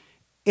becomes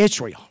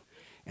Israel.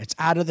 It's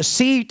out of the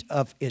seed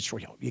of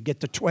Israel. You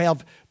get the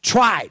 12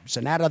 tribes,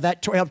 and out of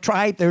that 12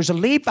 tribe, there's a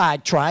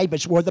Levite tribe.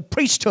 It's where the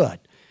priesthood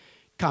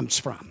comes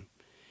from.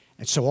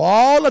 And so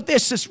all of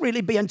this is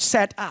really being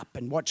set up,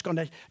 and what's going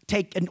to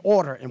take an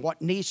order, and what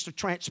needs to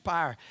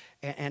transpire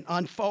and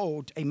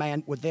unfold,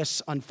 amen, with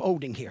this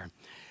unfolding here.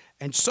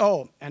 And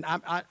so, and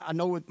I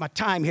know with my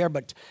time here,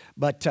 but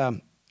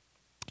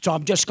so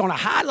I'm just going to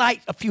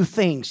highlight a few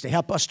things to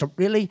help us to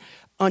really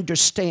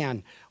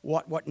understand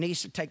what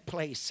needs to take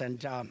place.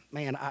 And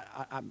man,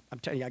 I'm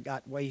telling you, I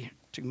got way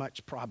too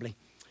much probably.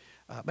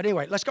 But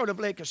anyway, let's go to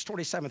Leviticus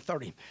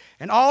 27:30.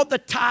 And all the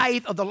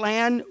tithe of the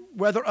land,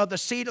 whether of the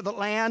seed of the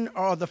land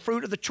or of the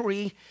fruit of the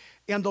tree,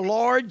 in the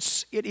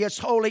Lord's, it is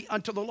holy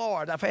unto the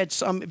Lord. I've had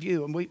some of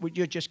you, and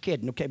you're just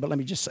kidding, okay? But let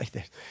me just say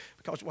this,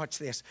 because watch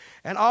this.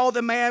 And all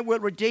the man will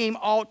redeem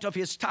aught of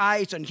his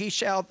tithes, and he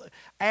shall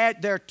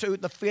add thereto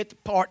the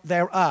fifth part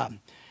thereof.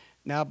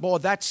 Now, boy,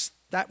 that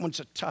one's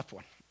a tough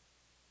one.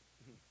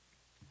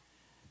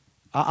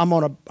 I'm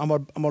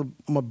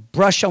gonna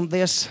brush on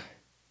this,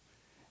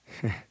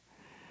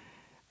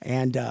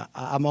 and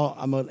I'm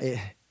gonna.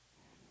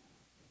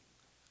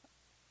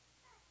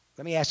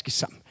 Let me ask you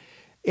something.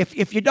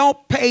 If you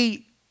don't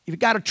pay, if you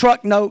got a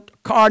truck note, a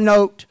car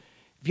note,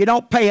 if you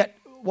don't pay it,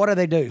 what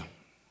do?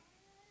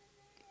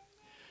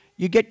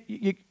 You get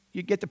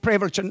the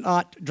privilege of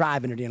not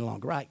driving it any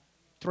longer, right?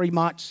 3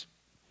 months.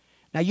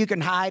 Now you can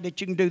hide it,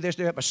 you can do this,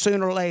 do that, but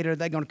sooner or later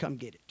they're going to come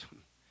get it.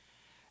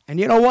 And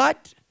you know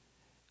what?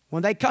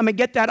 When they come and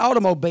get that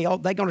automobile,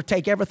 they're going to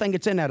take everything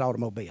that's in that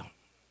automobile.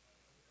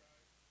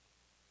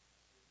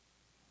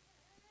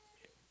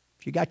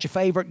 If you got your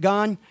favorite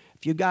gun,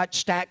 if you got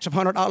stacks of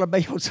 $100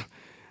 bills,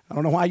 I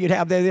don't know why you'd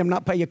have them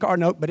not pay your car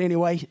note, but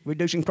anyway, we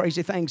do some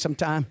crazy things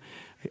sometime,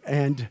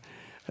 and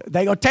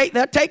they'll take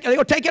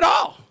it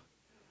all.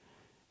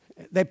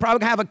 They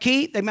probably have a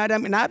key. They might. I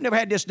mean, I've never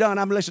had this done.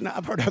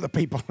 I've heard other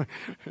people.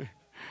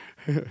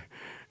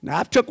 Now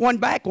I've took one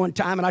back one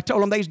time, and I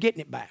told them they was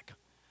getting it back.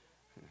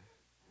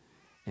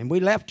 And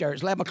we left there. It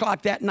was 11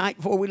 o'clock that night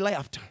before we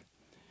left.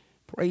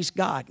 Praise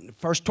God. The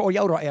first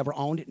Toyota I ever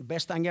owned it, the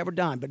best thing ever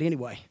done. But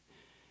anyway,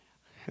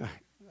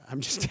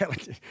 I'm just telling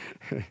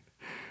you.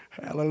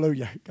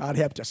 Hallelujah. God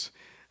helped us.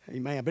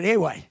 Amen. But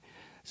anyway,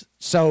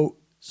 so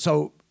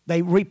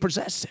they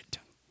repossess it.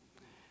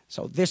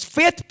 So this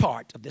fifth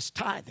part of this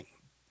tithing,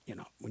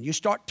 when you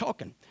start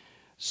talking,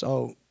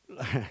 so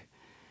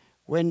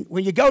when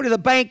you go to the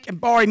bank and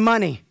borrow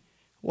money,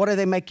 what do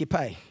they make you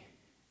pay?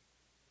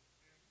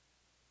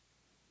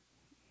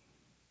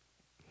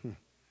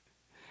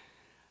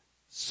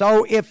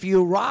 So if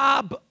you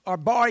rob or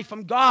borrow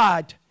from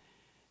God,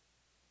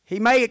 He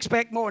may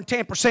expect more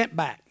than 10%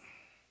 back.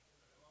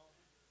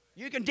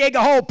 You can dig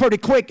a hole pretty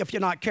quick if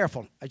you're not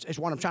careful, is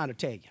what I'm trying to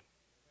tell you.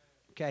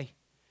 Okay?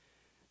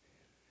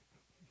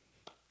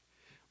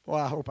 Boy,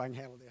 I hope I can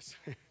handle this.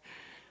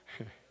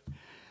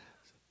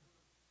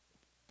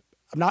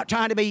 I'm not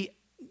trying to be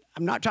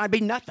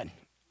nothing.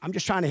 I'm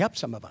just trying to help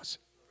some of us.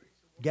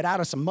 Get out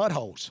of some mud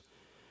holes.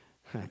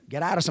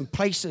 Get out of some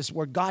places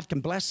where God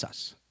can bless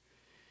us.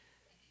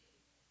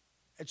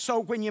 And so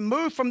when you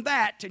move from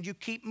that and you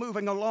keep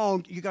moving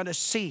along, you're going to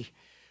see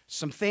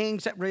some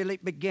things that really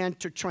begin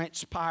to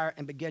transpire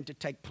and begin to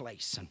take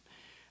place.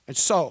 And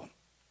so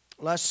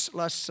let's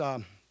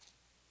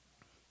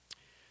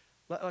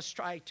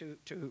try to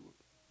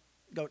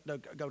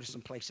go to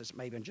some places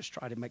maybe and just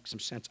try to make some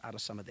sense out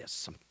of some of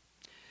this.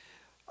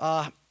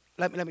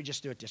 Let me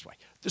just do it this way.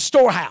 The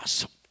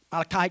storehouse.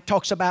 Malachi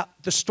talks about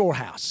the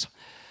storehouse.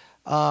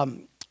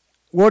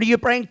 Where do you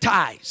bring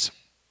tithes?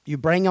 You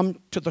bring them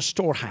to the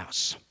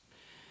storehouse.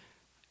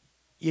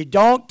 You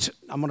don't,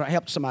 I'm going to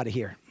help somebody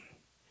here.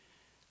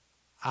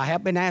 I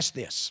have been asked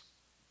this.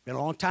 Been a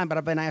long time, but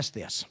I've been asked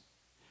this.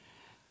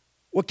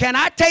 Well, can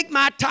I take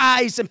my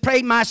tithes and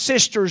pay my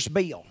sister's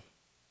bill?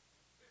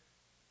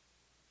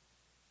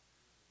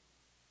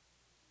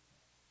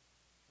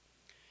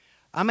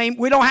 I mean,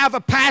 we don't have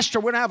a pastor,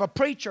 we don't have a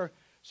preacher,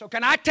 so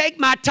can I take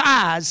my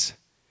tithes?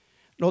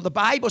 No, the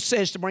Bible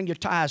says to bring your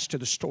tithes to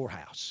the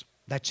storehouse.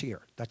 That's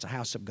here. That's a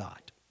house of God.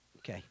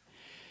 Okay.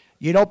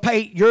 You don't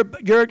pay your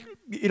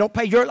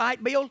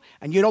light bill,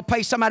 and you don't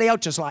pay somebody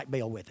else's light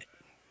bill with it.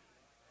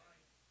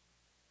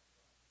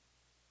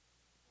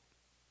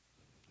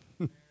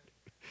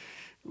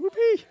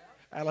 Whoopee.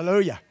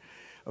 Hallelujah.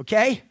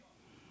 Okay?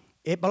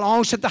 It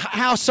belongs to the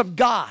house of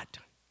God.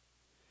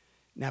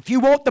 Now, if you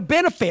want the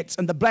benefits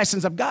and the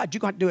blessings of God, you're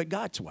going to do it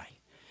God's way.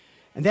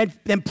 And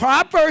then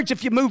Proverbs,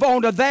 if you move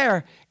on to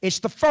there, it's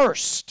the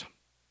first.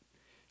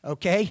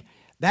 Okay?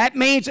 That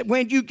means that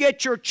when you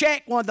get your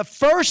check, one of the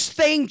first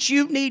things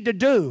you need to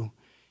do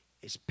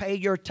is pay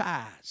your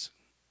tithes.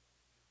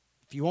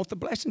 If you want the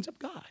blessings of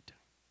God.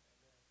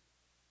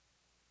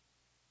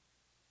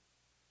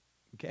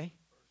 Okay?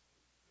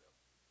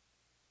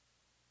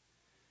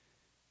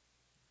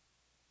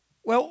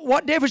 Well,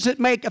 what difference does it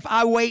make if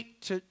I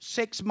wait to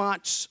 6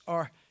 months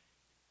or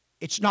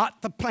it's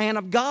not the plan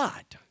of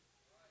God?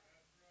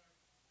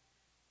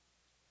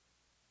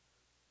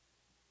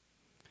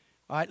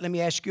 All right, let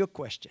me ask you a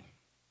question.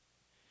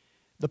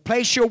 The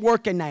place you're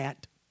working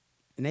at,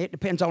 and it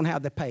depends on how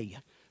they pay you.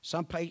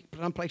 Some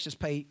places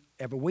pay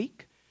every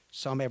week,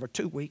 some every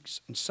 2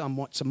 weeks, and some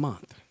once a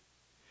month.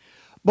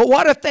 But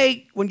what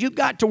if when you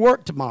got to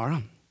work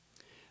tomorrow,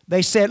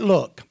 they said,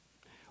 look,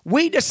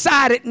 we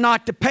decided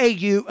not to pay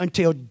you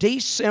until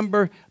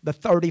December the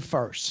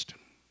 31st.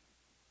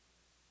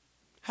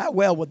 How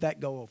well would that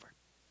go over?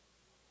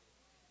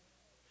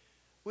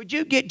 Would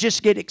you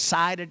just get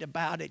excited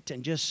about it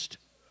and just...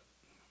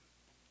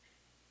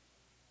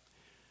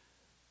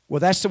 Well,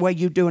 that's the way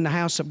you do in the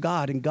house of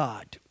God and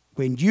God.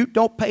 When you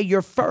don't pay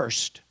your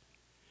first,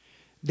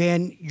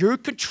 then you're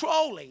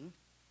controlling,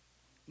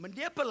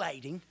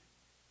 manipulating.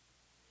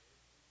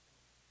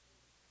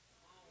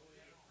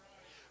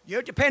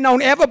 You depend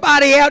on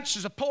everybody else to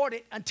support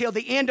it until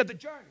the end of the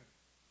journey.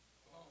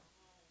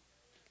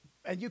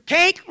 And you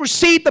can't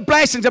receive the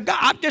blessings of God.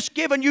 I'm just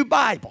giving you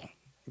Bible,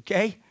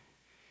 okay?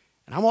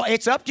 And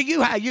it's up to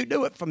you how you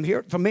do it from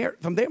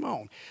them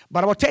on.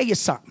 But I will tell you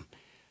something.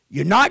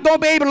 You're not going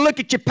to be able to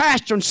look at your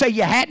pastor and say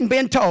you hadn't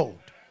been told.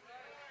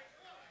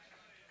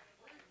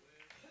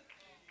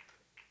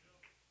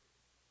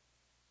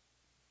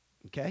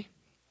 Okay?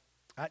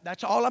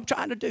 That's all I'm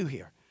trying to do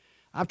here.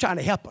 I'm trying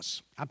to help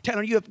us. I'm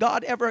telling you, if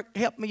God ever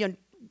helped me and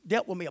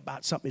dealt with me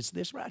about something, it's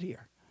this right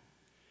here.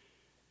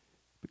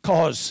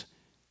 Because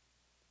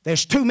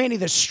there's too many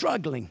that's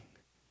struggling.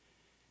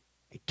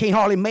 Can't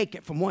hardly make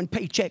it from one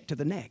paycheck to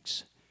the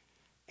next.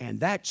 And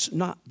that's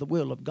not the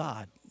will of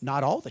God,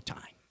 not all the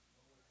time.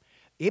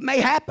 It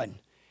may happen,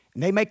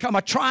 and there may come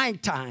a trying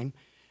time,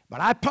 but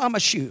I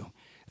promise you,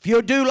 if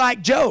you'll do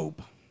like Job,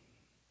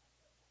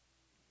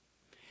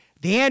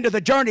 the end of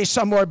the journey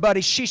somewhere,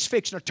 buddy, she's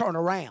fixing to turn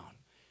around.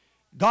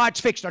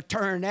 God's fixing to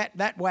turn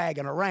that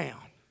wagon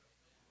around.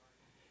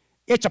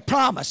 It's a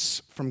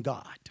promise from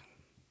God.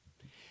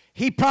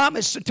 He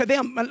promised to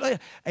them.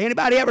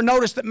 Anybody ever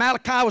notice that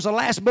Malachi was the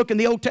last book in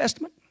the Old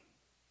Testament?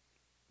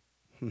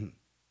 Well,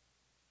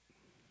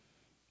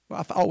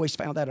 I've always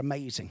found that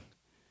amazing.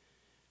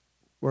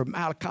 Where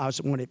Malachi is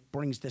the one that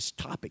brings this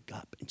topic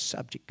up and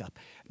subject up.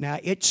 Now,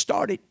 it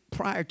started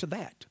prior to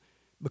that.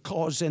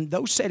 Because in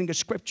those setting of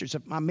scriptures,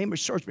 if my memory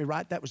serves me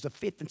right, that was the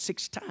 5th and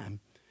 6th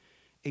time,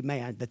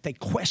 amen, that they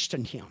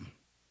questioned him.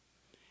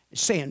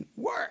 Saying,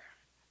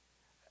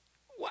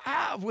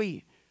 how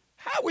we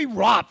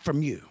robbed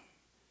from you?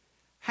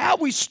 How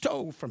we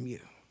stole from you?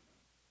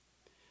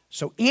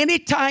 So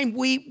anytime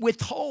we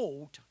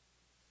withhold,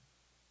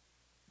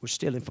 we're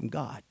stealing from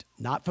God,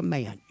 not from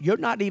man. You're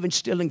not even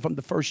stealing from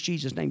the First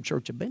Jesus Name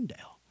Church of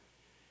Bendale.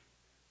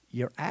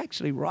 You're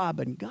actually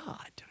robbing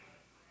God.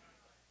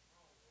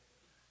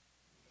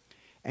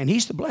 And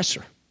He's the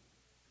blesser.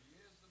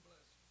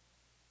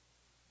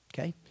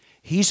 Okay?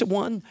 He's the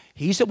one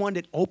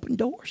that opened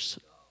doors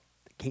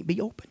that can't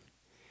be opened.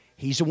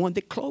 He's the one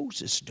that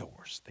closes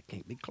doors that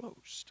can't be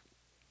closed.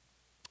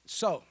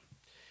 So,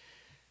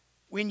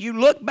 when you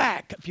look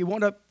back, if you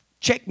want to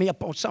check me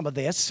up on some of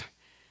this,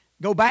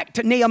 go back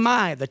to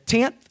Nehemiah, the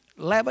 10th,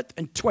 11th,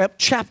 and 12th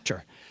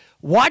chapter.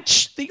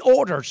 Watch the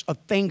orders of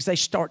things they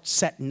start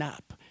setting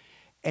up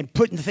and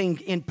putting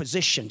things in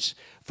positions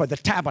for the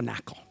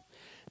tabernacle.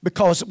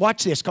 Because,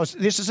 watch this, because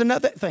this is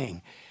another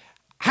thing.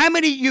 How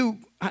many,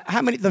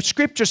 the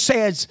scripture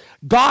says,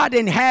 God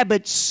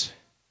inhabits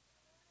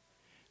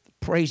the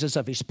praises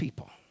of His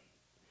people.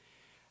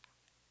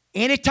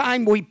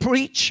 Anytime we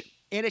preach,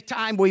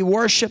 anytime we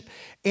worship,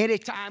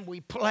 anytime we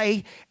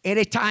play,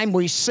 anytime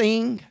we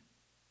sing,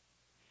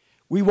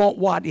 we want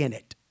what in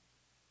it?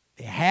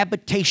 The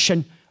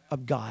habitation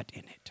of God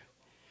in it.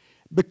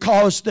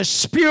 Because the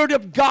Spirit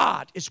of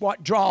God is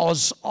what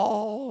draws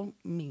all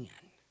men.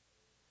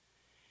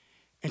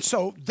 And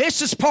so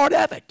this is part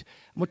of it.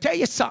 I'm going to tell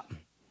you something.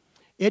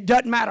 It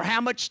doesn't matter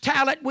how much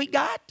talent we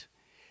got.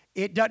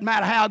 It doesn't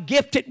matter how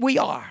gifted we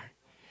are.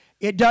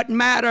 It doesn't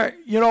matter,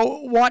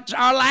 what's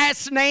our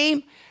last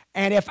name.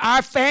 And if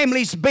our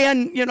family's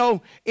been,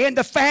 in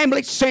the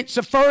family since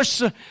the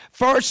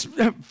first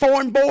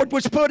foreign board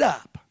was put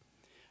up,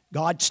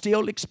 God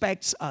still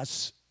expects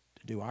us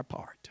to do our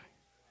part.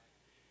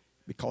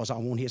 Because I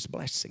want His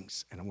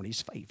blessings and I want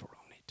His favor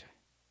on it.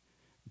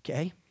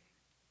 Okay?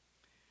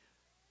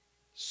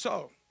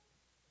 So,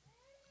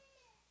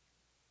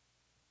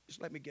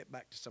 just let me get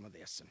back to some of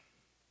this and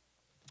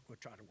we'll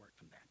try to work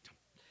from that.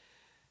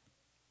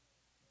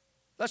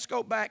 Let's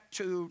go back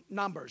to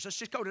Numbers. Let's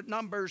just go to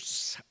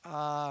Numbers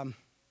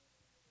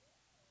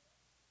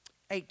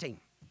 18.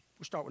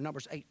 We'll start with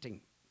Numbers 18.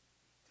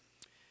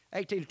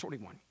 18 to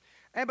 21.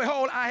 And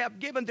behold, I have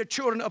given the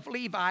children of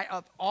Levi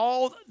of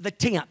all the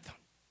tenth.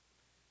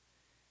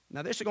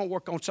 Now this is going to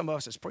work on some of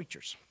us as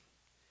preachers.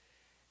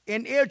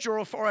 In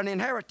Israel for an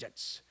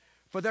inheritance,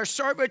 for their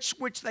service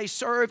which they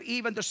serve,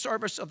 even the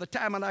service of the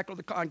tabernacle of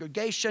the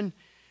congregation.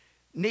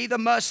 Neither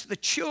must the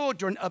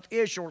children of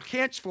Israel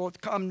henceforth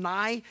come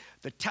nigh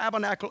the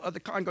tabernacle of the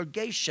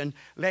congregation,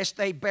 lest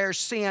they bear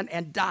sin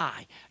and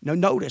die. Now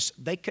notice,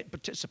 they couldn't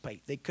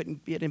participate. They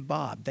couldn't get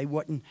involved. They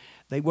wasn't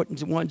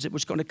the ones that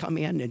was going to come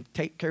in and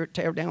tear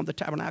down the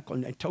tabernacle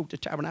and tote the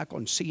tabernacle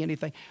and see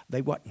anything.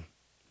 They wasn't,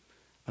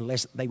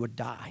 unless they would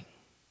die.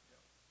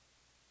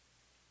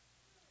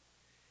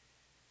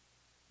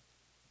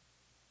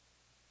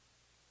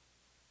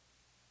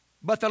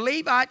 But the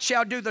Levites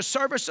shall do the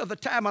service of the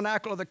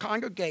tabernacle of the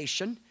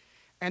congregation,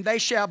 and they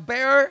shall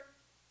bear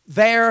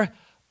their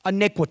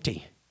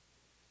iniquity.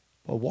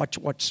 Well,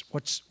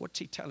 what's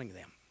he telling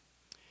them?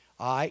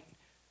 All right.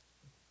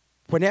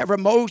 Whenever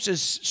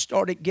Moses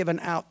started giving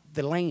out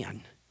the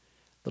land,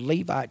 the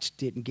Levites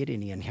didn't get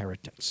any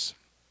inheritance.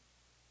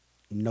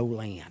 No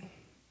land.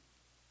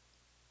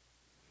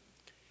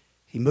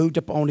 He moved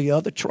upon the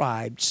other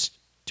tribes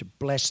to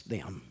bless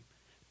them,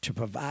 to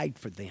provide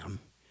for them,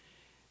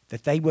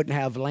 that they wouldn't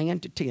have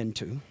land to tend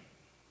to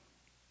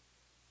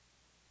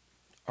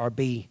or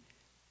be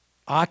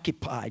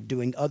occupied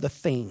doing other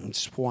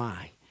things.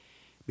 Why?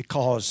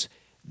 Because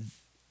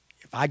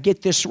if I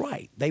get this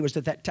right, they was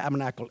at that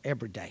tabernacle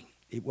every day.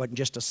 It wasn't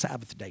just a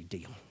Sabbath day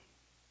deal.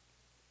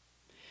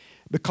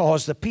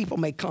 Because the people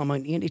may come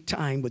on any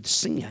time with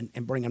sin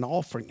and bring an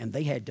offering, and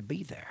they had to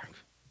be there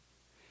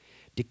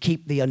to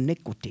keep the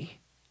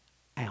iniquity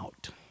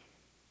out.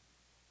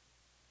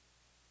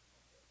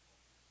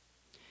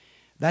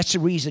 That's the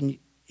reason,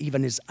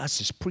 even as us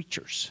as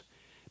preachers,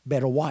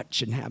 better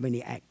watch and how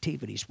many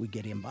activities we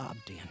get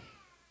involved in.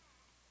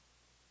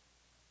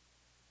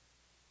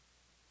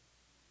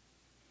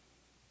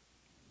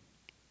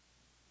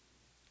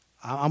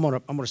 I'm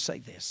gonna say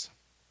this.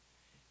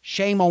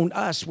 Shame on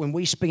us when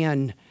we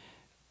spend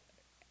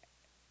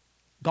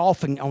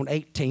golfing on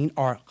 18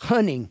 or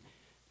hunting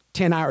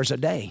 10 hours a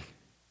day.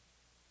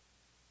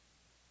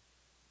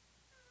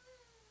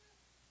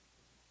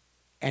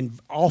 And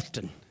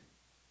often.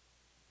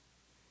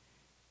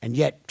 And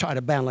yet try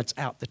to balance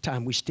out the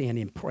time we stand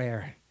in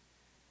prayer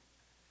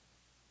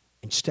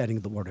and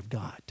studying the Word of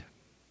God.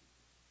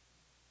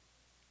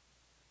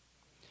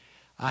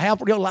 I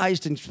have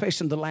realized,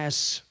 especially in the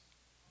last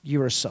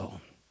year or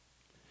so,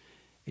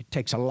 it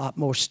takes a lot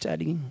more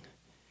studying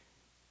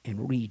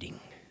and reading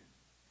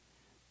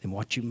than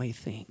what you may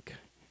think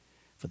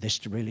for this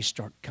to really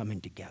start coming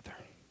together.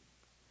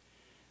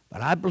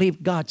 But I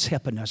believe God's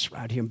helping us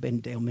right here in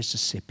Benndale,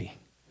 Mississippi.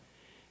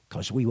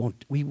 Because we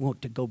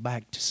want to go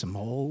back to some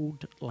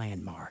old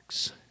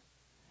landmarks.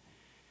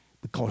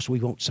 Because we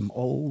want some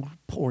old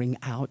pouring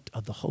out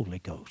of the Holy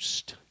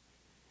Ghost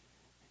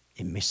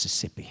in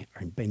Mississippi,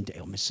 or in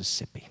Benndale,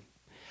 Mississippi.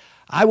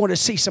 I want to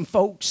see some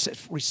folks that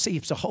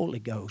receives the Holy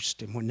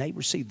Ghost, and when they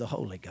receive the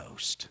Holy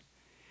Ghost,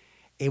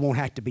 it won't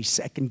have to be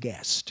second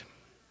guessed.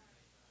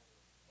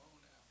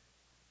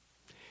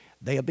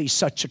 There'll be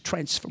such a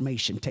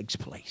transformation takes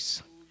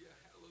place.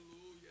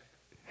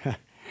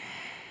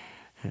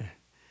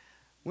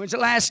 When's the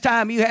last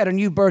time you had a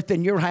new birth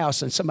in your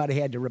house and somebody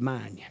had to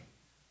remind you?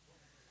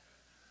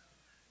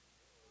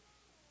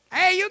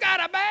 Hey, you got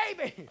a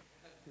baby.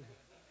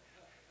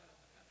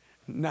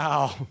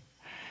 No.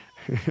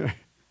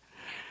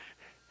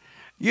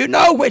 You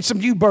know when some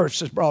new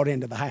births is brought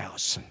into the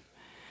house.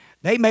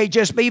 They may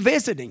just be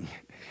visiting,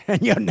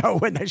 and you'll know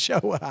when they show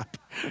up.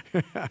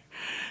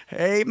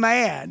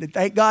 Amen. And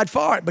thank God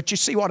for it. But you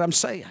see what I'm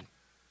saying.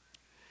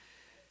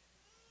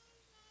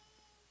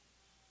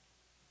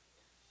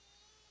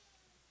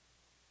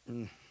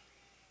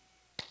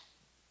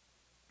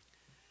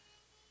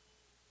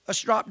 Let's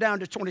drop down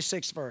to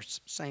 26th verse,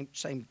 same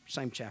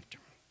chapter.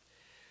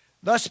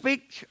 Thus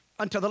speak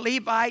unto the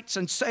Levites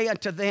and say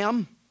unto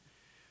them,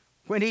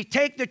 when he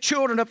take the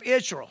children of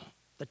Israel,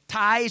 the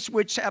tithes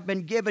which have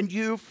been given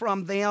you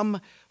from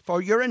them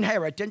for your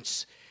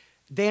inheritance,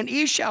 then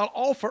ye shall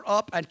offer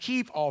up a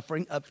heave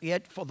offering of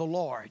it for the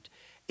Lord,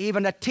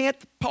 even a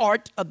 10th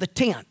part of the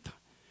 10th.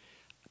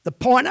 The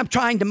point I'm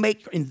trying to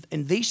make in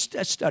this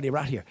study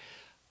right here,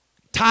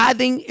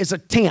 tithing is a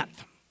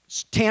 10th.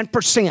 It's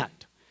 10%.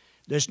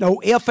 There's no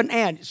if and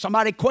and.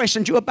 Somebody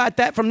questions you about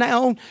that from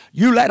now on,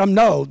 you let them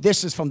know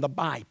this is from the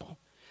Bible.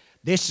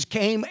 This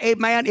came,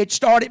 amen, it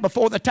started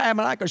before the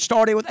tabernacle. It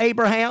started with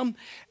Abraham,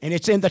 and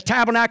it's in the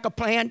tabernacle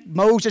plan.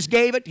 Moses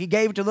gave it. He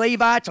gave it to the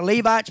Levites. The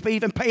Levites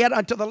even pay it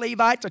unto the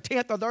Levites, a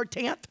 10th of their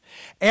 10th.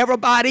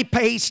 Everybody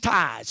pays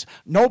tithes.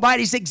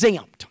 Nobody's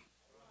exempt.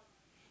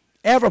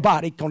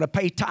 Everybody's going to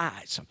pay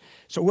tithes.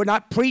 So we're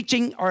not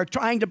preaching or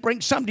trying to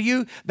bring something to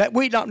you that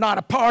we're not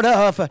a part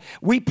of.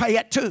 We pay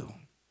it too.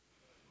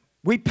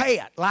 We pay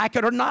it. Like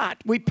it or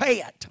not, we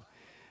pay it.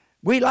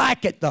 We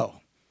like it though.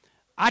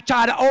 I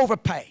try to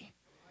overpay.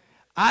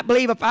 I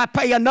believe if I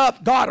pay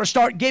enough, God will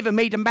start giving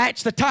me to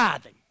match the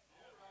tithing.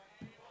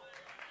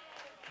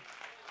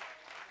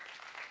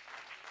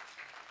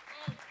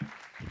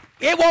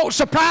 It won't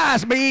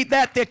surprise me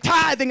that the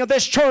tithing of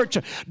this church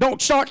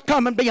don't start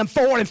coming being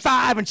 4 and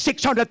 5 and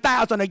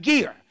 600,000 a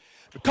year.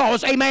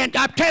 Because, amen,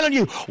 I'm telling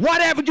you,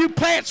 whatever you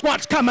plant's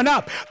what's coming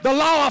up. The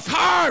law of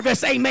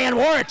harvest, amen,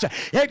 works.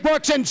 It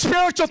works in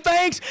spiritual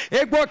things.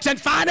 It works in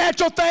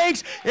financial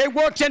things. It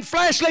works in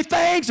fleshly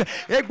things.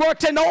 It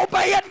works in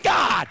obeying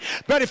God.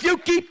 But if you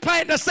keep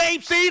planting the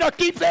same seed or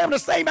keep having the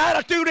same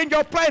attitude in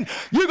your planting,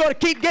 you're going to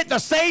keep getting the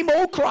same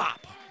old crop.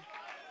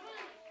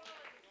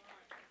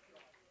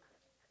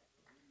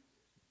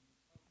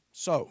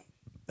 So,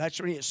 that's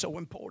really it's so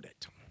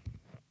important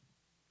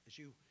as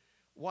you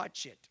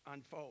watch it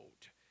unfold.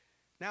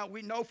 Now,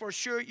 we know for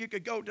sure you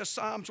could go to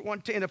Psalms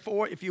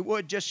 110:4. If you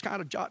would, just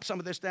kind of jot some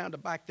of this down to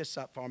back this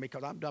up for me,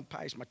 because I'm done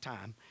past my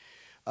time,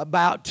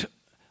 about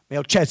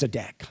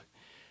Melchizedek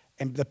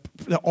and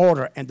the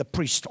order and the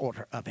priest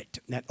order of it.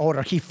 That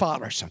order he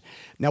follows.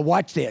 Now,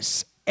 watch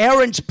this.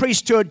 Aaron's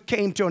priesthood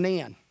came to an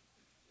end.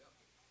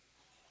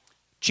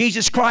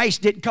 Jesus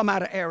Christ didn't come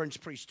out of Aaron's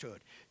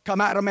priesthood. Come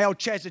out of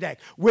Melchizedek,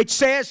 which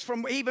says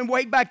from even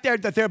way back there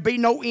that there be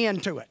no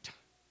end to it.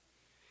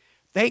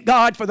 Thank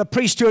God for the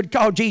priesthood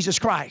called Jesus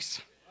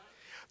Christ.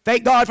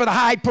 Thank God for the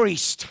high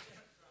priest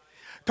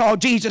called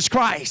Jesus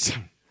Christ.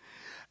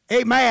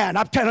 Amen.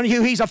 I'm telling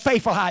you, he's a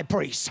faithful high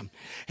priest.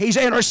 He's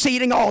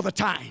interceding all the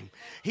time.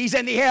 He's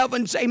in the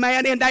heavens,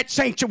 amen, in that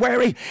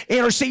sanctuary,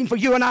 interceding for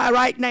you and I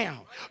right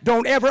now.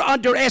 Don't ever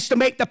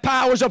underestimate the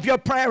powers of your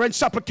prayer and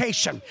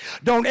supplication.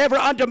 Don't ever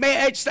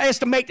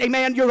underestimate,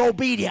 amen, your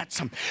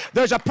obedience.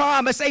 There's a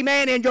promise,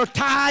 amen, in your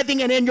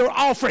tithing and in your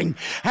offering.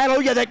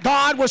 Hallelujah, that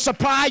God will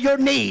supply your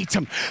needs.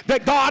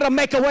 That God will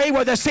make a way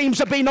where there seems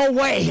to be no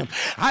way.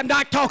 I'm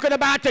not talking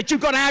about that you're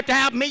going to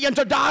have millions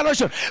of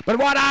dollars. But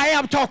what I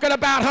am talking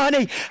about,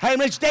 honey,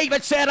 as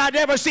David said, I've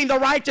never seen the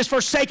righteous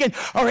forsaken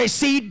or his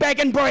seed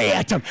begging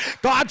bread.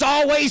 God's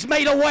always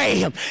made a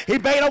way. He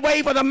made a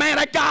way for the man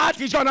of God.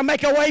 He's going to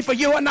make a way for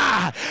you and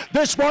I.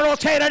 This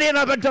world's headed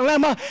into a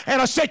dilemma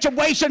and a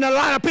situation. A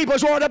lot of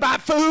people's worried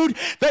about food.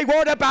 They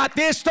worried about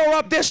this, store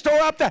up this, store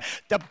up that.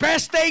 The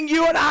best thing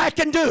you and I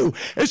can do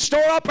is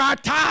store up our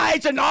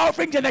tithes and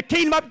offerings in the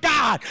kingdom of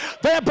God.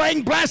 They'll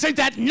bring blessings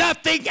that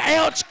nothing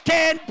else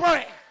can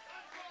bring.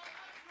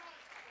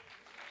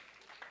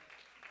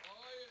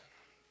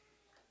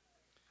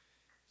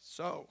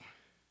 So,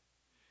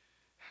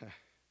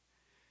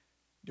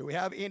 do we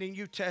have any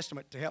New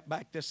Testament to help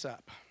back this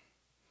up?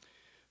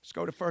 Let's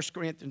go to 1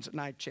 Corinthians, the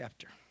 9th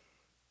chapter.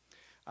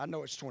 I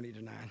know it's 20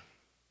 to 9.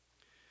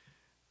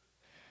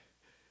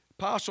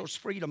 Apostles'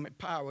 freedom and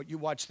power. You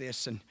watch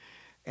this, and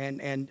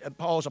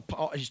Paul,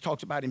 he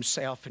talks about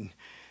himself and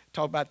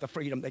talk about the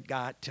freedom they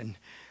got,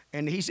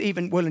 and he's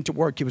even willing to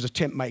work. He was a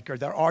tent maker.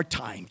 There are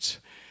times,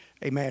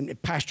 amen,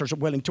 pastors are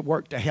willing to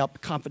work to help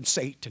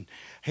compensate and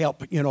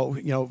help,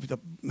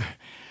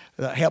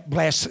 help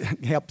bless,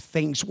 help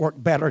things work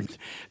better,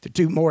 to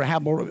do more,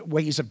 have more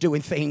ways of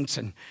doing things,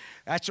 and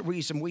that's the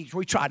reason we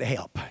try to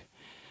help.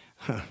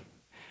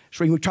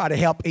 So we try to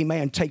help,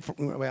 amen,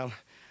 well,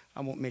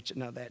 I won't mention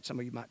none of that. Some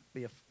of you might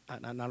be,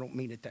 and I don't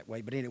mean it that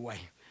way, but anyway.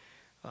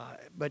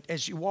 But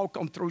as you walk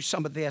on through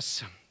some of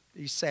this,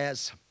 he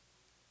says,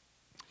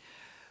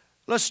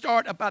 let's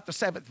start about the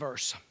 7th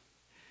verse.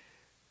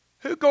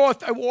 Who goeth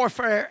to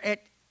warfare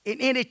in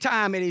any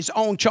time at his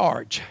own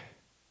charge?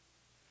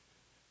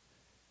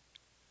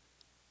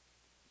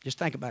 Just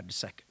think about it a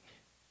second.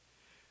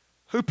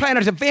 Who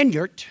planteth a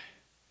vineyard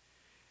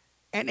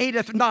and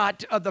eateth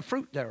not of the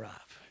fruit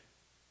thereof?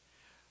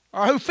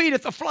 Or who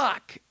feedeth the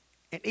flock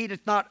and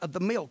eateth not of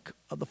the milk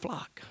of the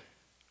flock?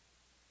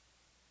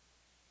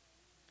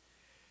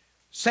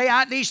 Say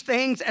I these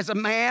things as a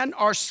man,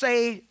 or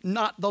say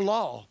not the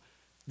law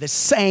the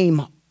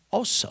same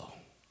also?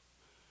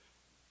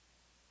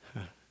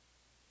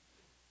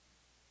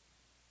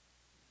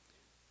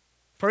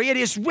 For it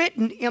is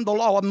written in the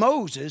law of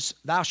Moses,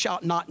 thou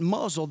shalt not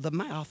muzzle the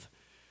mouth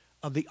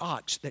of the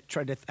ox that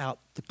treadeth out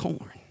the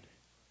corn.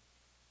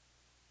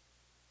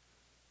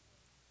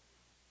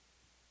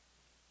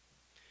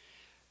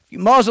 If you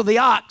muzzle the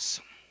ox,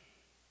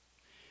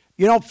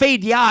 you don't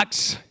feed the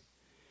ox,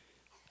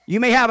 you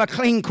may have a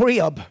clean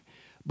crib,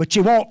 but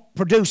you won't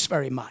produce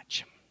very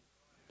much.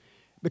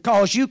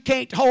 Because you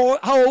can't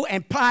hoe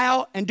and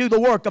plow and do the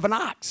work of an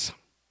ox.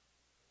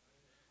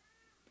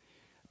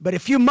 But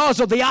if you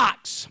muzzle the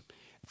ox,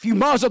 if you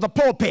muzzle the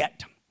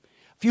pulpit,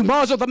 if you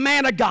muzzle the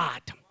man of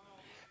God,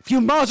 if you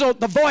muzzle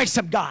the voice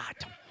of God,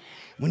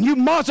 When you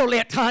muzzle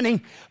it,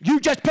 honey, you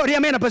just put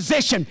him in a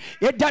position.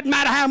 It doesn't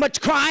matter how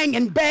much crying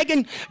and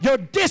begging, your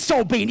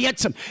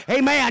disobedience.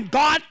 Amen.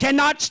 God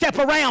cannot step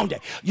around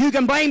it. You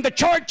can blame the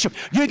church.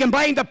 You can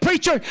blame the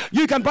preacher.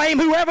 You can blame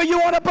whoever you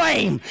want to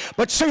blame.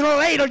 But sooner or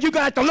later, you're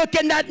going to have to look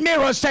in that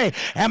mirror and say,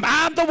 am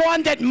I the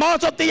one that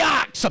muzzled the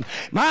ox? Am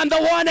I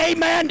the one,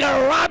 amen, to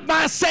rob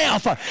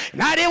myself?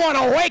 And I didn't want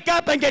to wake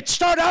up and get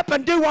stirred up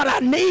and do what I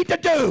need to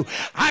do.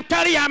 I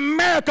tell you,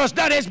 America's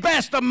done its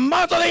best to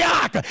muzzle the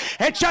ox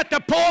and shut the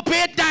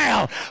pulpit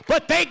down.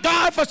 But thank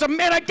God for some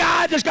men of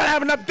God that's going to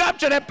have enough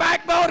gumption and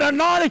backbone and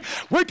anointing.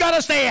 We're going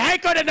to stay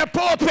anchored in the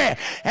pulpit.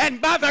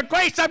 And by the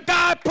grace of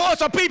God, pull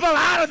some people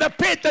out of the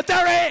pit that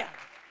they're in.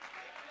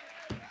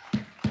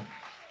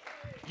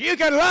 You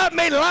can love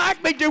me,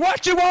 like me, do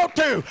what you want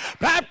to.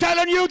 But I'm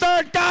telling you,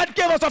 God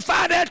give us a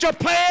financial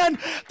plan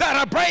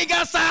that'll bring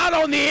us out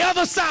on the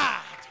other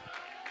side.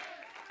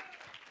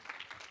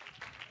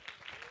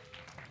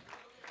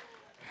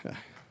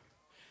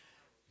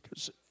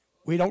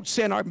 We don't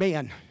send our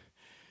men.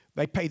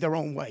 They pay their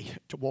own way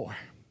to war.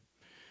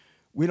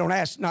 We don't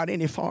ask not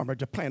any farmer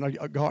to plant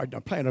a garden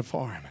or plant a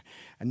farm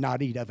and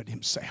not eat of it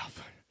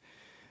himself.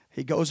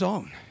 He goes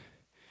on.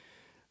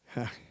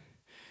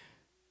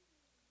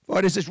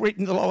 What is this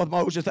written in the law of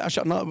Moses? Thou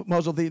shalt not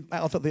muzzle the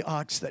mouth of the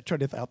ox that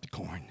treadeth out the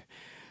corn.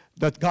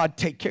 Doth God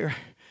take care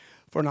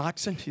for an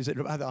oxen? Is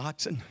it by the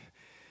oxen?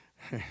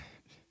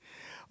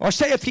 Or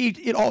saith he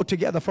it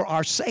altogether for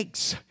our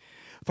sakes?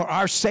 For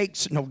our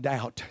sakes, no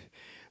doubt.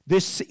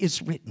 This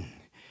is written,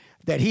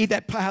 that he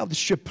that ploweth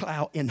should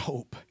plow in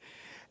hope,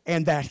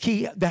 and that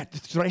he that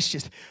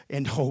thresheth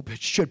in hope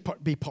should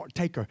be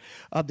partaker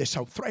of this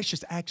hope. Thresh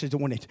is actually the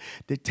one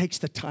that takes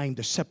the time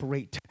to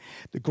separate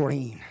the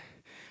grain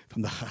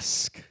from the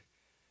husk.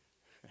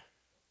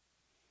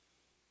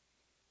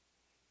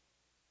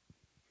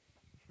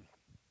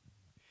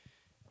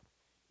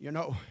 You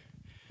know,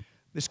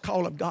 this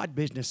call of God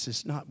business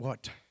is not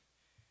what.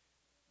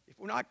 If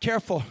we're not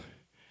careful,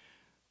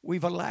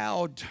 we've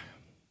allowed,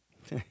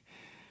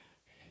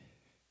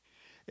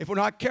 if we're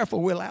not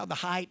careful, we allow the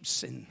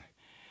hypes and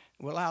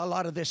we allow a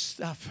lot of this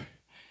stuff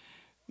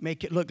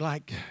make it look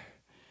like,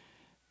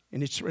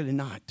 and it's really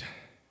not.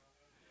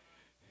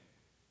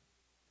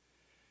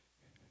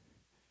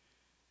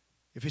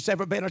 If it's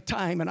ever been a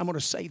time, and I'm going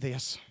to say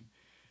this,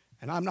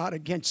 and I'm not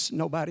against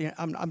nobody,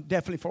 I'm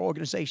definitely for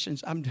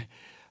organizations, but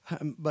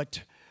I'm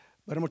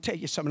going to tell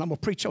you something. I'm going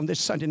to preach on this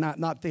Sunday night,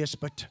 not this,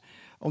 but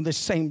on this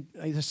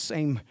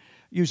same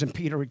using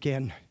Peter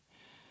again.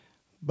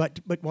 But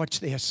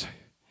watch this.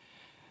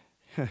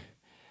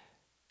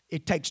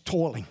 It takes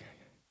toiling.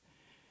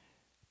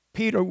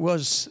 Peter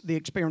was the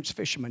experienced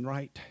fisherman,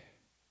 right?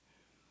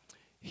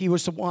 He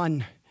was the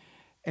one,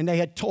 and they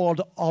had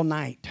toiled all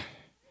night.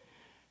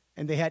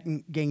 And they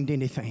hadn't gained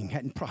anything,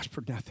 hadn't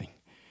prospered nothing.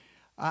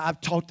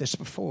 I've taught this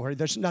before.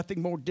 There's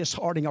nothing more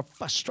disheartening or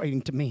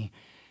frustrating to me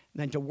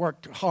than to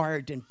work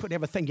hard and put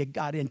everything you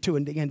got into,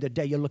 and at the end of the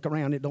day you look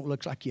around, it don't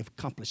look like you've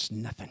accomplished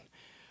nothing.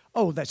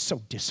 Oh, that's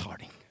so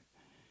disheartening.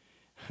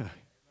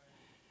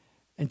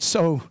 And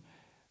so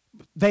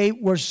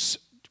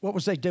what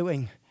was they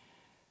doing?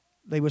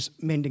 They was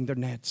mending their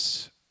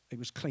nets. They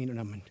was cleaning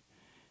them and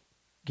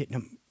getting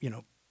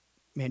them,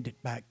 mended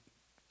back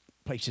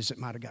places that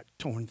might have got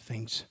torn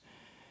things.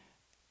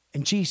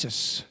 And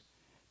Jesus,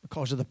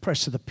 because of the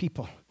press of the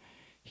people,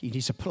 he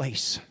needs a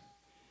place.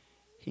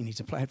 He needs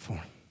a platform.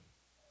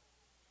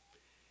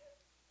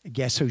 And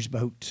guess whose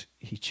boat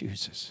he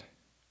chooses?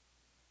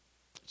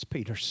 It's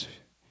Peter's.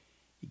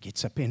 He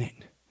gets up in it.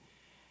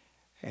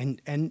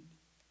 And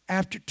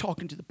after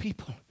talking to the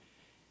people,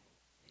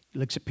 he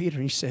looks at Peter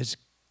and he says,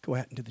 go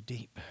out into the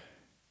deep.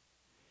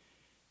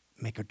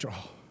 Make a draw.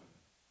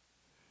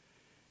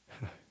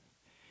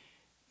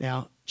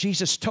 Now,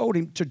 Jesus told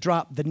him to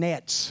drop the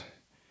nets.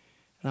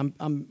 And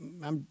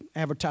I'm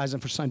advertising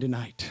for Sunday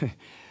night.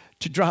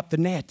 To drop the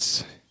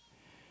nets.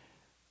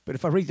 But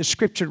if I read the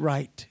scripture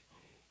right,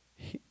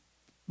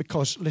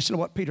 because listen to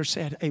what Peter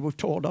said. Hey, we've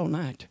toiled all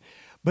night.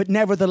 But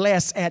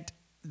nevertheless, at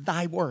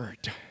thy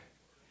word.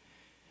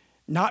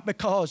 Not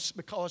because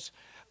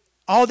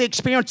all the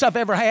experience I've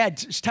ever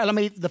had is telling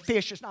me the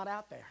fish is not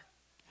out there.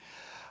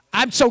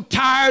 I'm so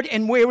tired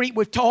and weary.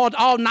 We've toiled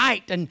all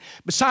night. And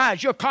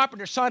besides, you're a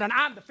carpenter's son and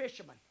I'm the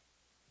fisherman.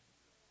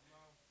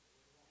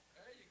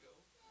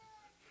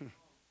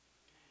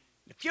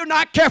 If you're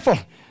not careful,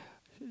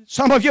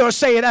 some of you are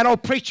saying that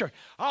old preacher,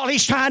 oh,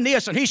 he's trying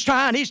this and he's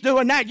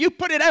doing that. You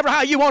put it ever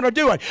how you want to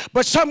do it.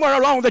 But somewhere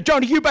along the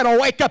journey, you better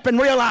wake up and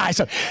realize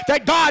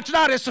that God's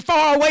not as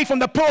far away from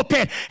the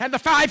pulpit and the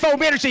fivefold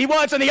ministry he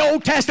was in the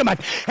Old Testament.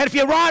 And if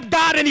you rob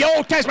God in the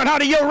Old Testament,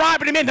 honey, you're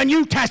robbing him in the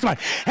New Testament.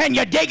 And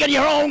you're digging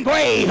your own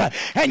grave.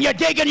 And you're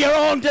digging your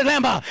own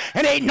dilemma.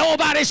 And it ain't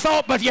nobody's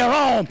fault but your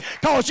own.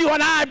 Because you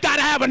and I have got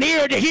to have an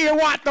ear to hear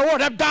what the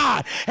Word of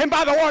God. And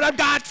by the Word of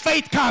God,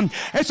 faith comes.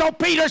 And so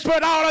Peter's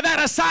put all of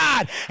that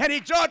aside. and he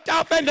jumped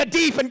off in the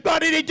deep, and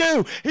what did he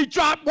do? He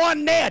dropped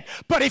one net,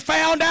 but he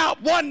found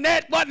out one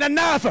net wasn't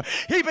enough.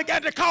 He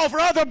began to call for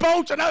other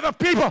boats and other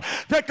people,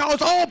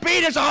 because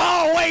obedience will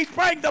always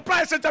bring the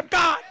blessings of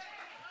God.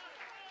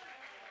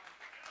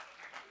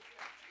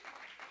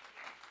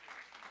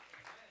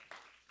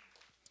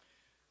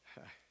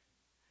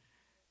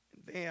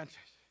 Then,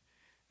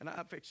 and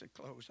I'm fixing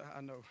to close,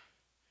 I know.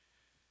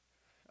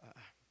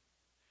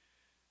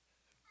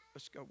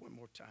 Let's go one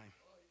more time.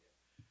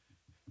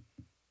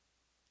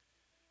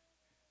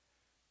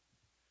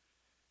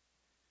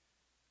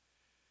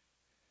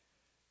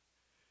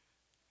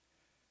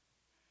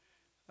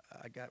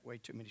 I got way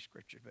too many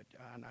scriptures, but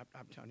I'm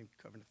telling you,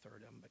 covering a third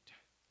of them. But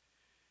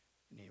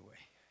anyway,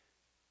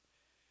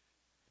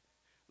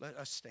 let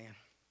us stand.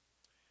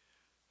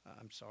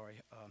 I'm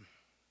sorry.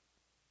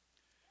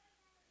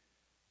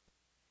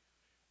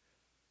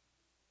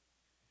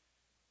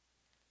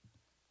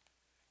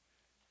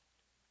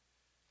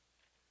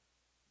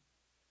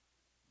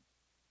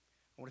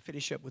 I want to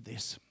finish up with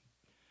this.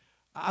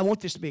 I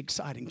want this to be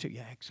exciting to you,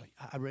 actually.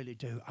 I really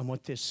do. I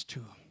want this to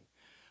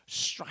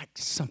strike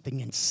something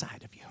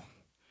inside of you.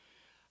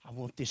 I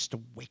want this to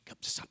wake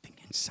up something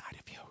inside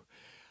of you.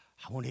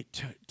 I want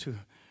it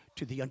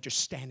to the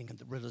understanding and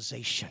the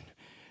realization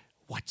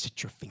what's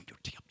at your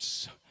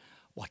fingertips,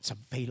 what's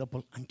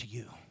available unto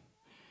you.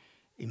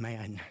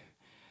 Amen.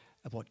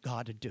 Of what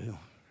God would do.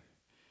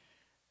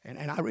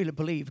 And I really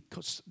believe,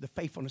 because the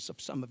faithfulness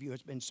of some of you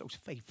has been so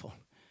faithful,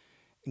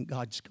 and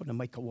God's going to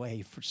make a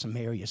way for some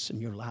areas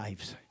in your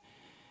lives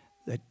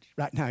that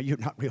right now you're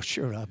not real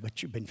sure of,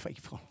 but you've been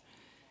faithful.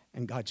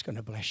 And God's going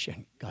to bless you,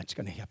 and God's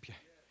going to help you.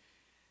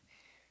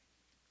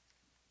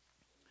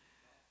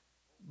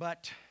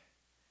 But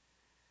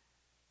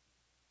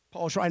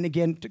Paul's writing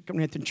again to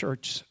Corinthian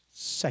church,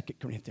 2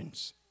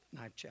 Corinthians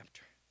 9th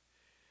chapter.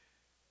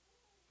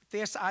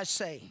 This I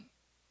say,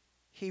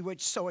 he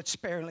which soweth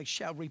sparingly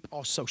shall reap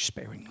also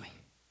sparingly.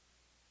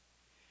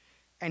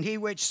 And he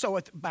which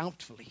soweth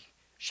bountifully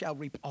shall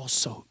reap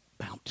also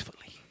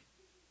bountifully.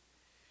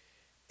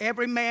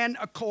 Every man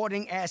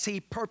according as he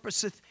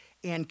purposeth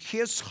in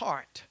his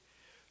heart,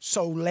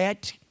 so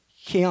let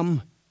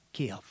him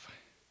give.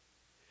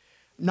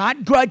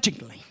 Not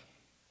grudgingly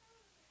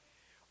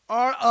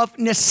or of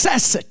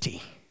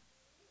necessity.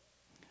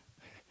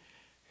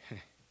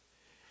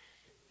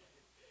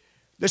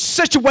 The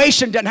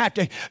situation doesn't have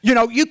to,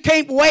 you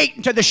can't wait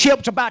until the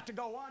ship's about to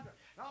go under.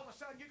 And all of a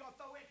sudden you're going to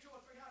throw in $200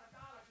 or $300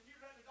 and you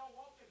really don't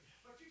want to,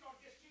 but you're going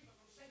to just keep it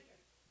from sinking.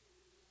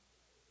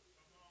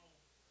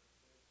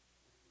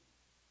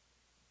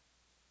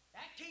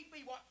 That can't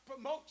be what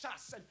promotes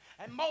us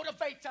and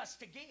motivates us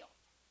to give.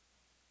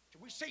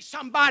 We see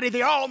somebody,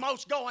 they're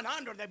almost going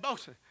under, they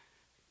both,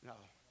 no.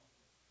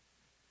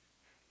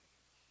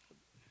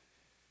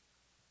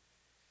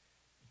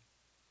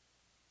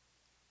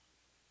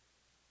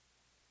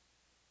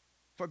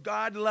 For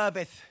God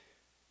loveth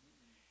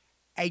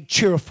a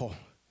cheerful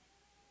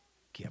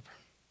giver.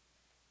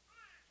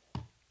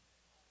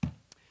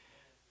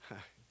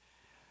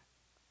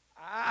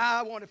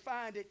 I want to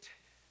find it.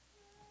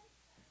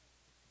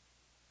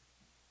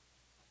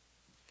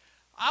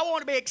 I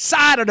want to be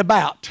excited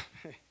about.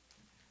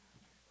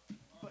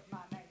 Put my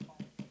name on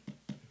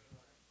it.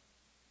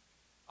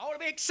 I want to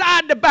be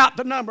excited about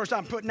the numbers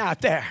I'm putting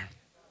out there.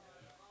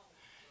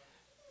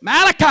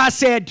 Malachi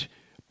said,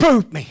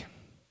 prove me.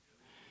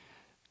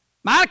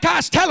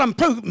 Malachi's telling them,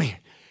 prove me.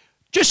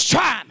 Just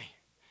try me.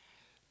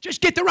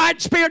 Just get the right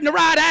spirit and the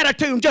right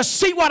attitude and just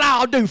see what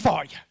I'll do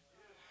for you.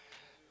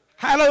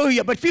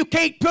 Hallelujah. But if you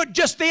can't put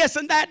just this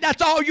and that,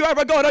 that's all you're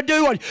ever going to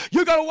do. And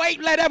you're going to wait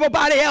and let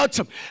everybody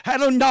else.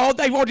 Hallelujah. No,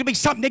 they want to be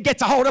something that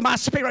gets a hold of my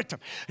spirit.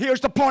 Here's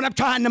the point I'm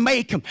trying to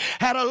make.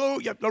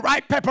 Hallelujah. The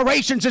right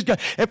preparations is good.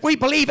 If we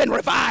believe in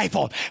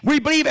revival, we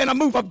believe in a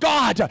move of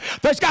God,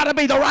 there's got to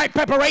be the right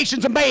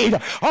preparations made.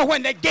 Or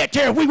when they get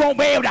here, we won't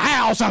be able to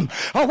house them.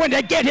 Or when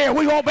they get here,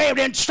 we won't be able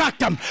to instruct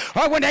them.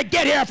 Or when they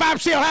get here, if I'm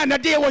still having to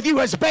deal with you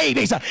as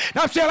babies, and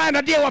I'm still having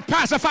to deal with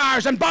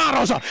pacifiers and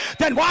bottles,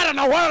 then what in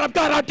the world I'm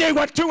going to do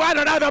when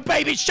 200 other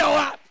babies show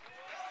up?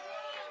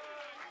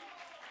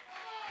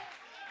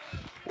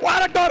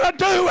 What am I going to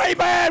do,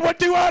 amen, when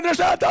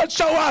 200 others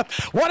show up?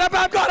 What am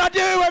I going to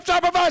do if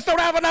some of us don't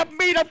have enough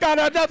meat of God,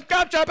 enough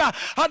guts about,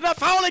 enough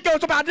Holy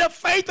Ghost about, enough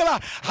faith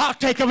about? I'll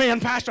take them in,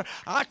 Pastor.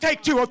 I'll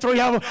take 2 or 3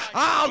 of them.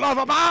 I'll love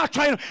them. I'll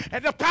train them.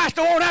 And the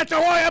pastor won't have to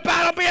worry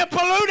about them being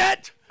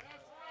polluted.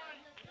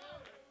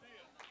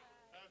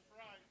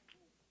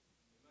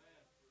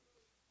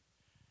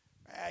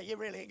 You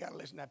really ain't got to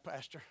listen to that,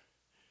 Pastor.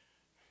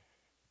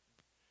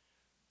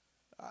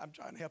 I'm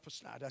trying to help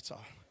us now, that's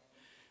all.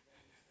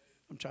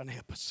 I'm trying to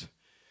help us.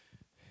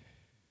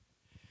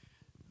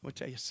 I'm going to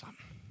tell you something.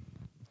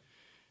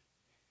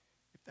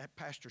 If that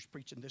pastor's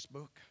preaching this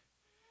book,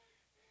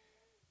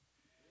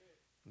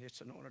 and it's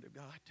anointed of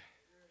God,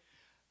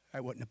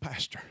 that wasn't a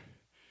pastor.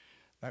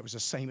 That was the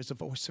same as the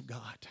voice of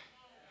God.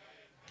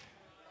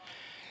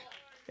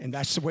 And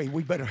that's the way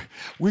we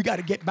got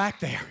to get back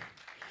there.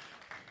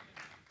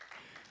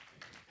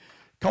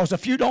 Because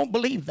if you don't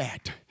believe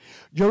that,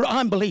 Your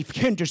unbelief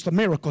hinders the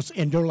miracles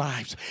in your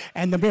lives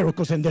and the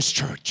miracles in this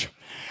church.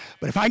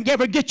 But if I can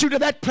ever get you to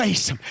that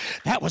place,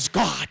 that was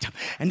God.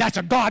 And that's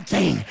a God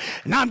thing.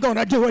 And I'm going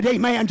to do it,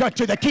 amen,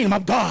 unto the kingdom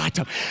of God.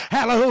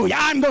 Hallelujah.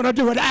 I'm going to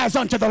do it as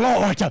unto the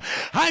Lord.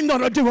 I'm going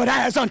to do it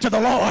as unto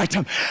the Lord.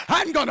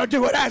 I'm going to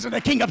do it as unto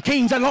the King of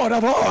Kings and Lord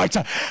of Lords.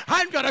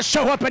 I'm going to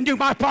show up and do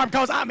my part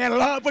because I'm in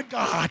love with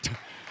God.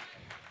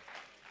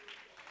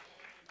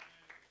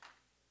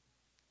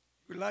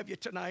 We love you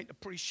tonight.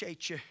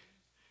 Appreciate you.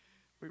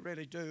 We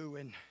really do.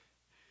 And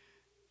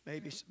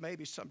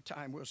maybe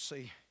sometime we'll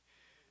see.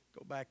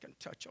 Go back and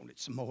touch on it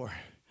some more.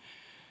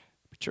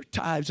 But your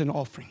tithes and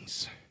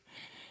offerings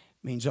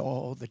means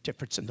all the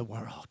difference in the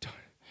world.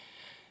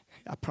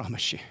 I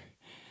promise you,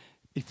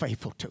 be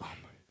faithful to them.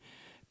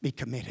 Be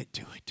committed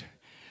to it.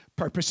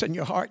 Purpose in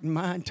your heart and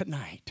mind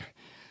tonight.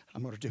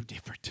 I'm going to do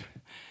different.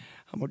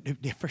 I'm going to do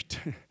different.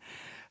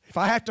 If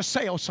I have to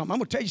sell something, I'm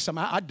going to tell you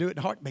something. I'd do it in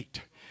a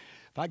heartbeat.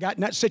 If I got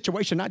in that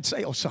situation, I'd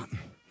sell something.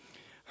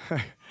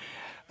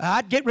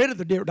 I'd get rid of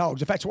the dear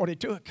dogs if that's what it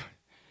took.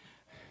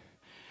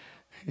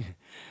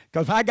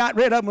 Because if I got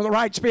rid of them with the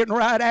right spirit and the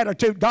right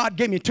attitude, God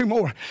give me 2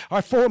 more,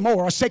 or 4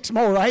 more, or 6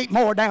 more, or 8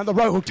 more down the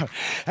road.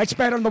 That's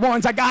better than the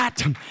ones I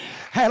got.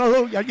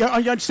 Hallelujah. You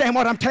understand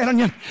what I'm telling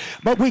you?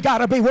 But we got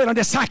to be willing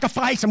to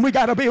sacrifice, and we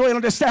got to be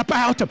willing to step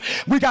out.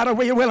 We got to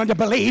be willing to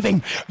believe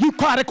Him. You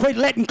got to quit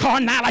letting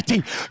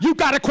carnality. You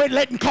got to quit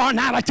letting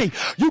carnality.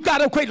 You got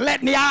to quit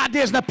letting the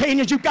ideas and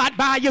opinions you got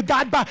by,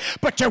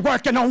 but you're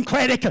working on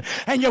credit,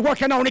 and you're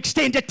working on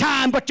extended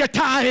time, but your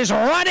time is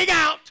running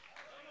out.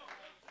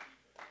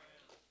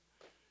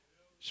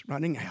 It's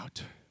running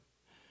out.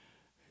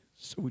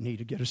 So we need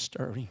to get a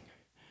stirring.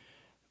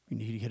 We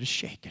need to get a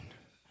shaking.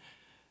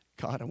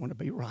 God, I want to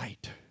be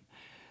right.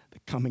 The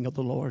coming of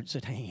the Lord's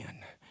at hand.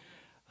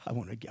 I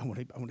want to get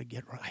right. I want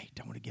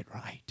to get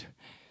right.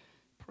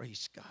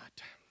 Praise God.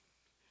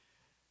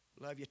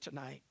 Love you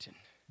tonight. And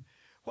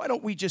why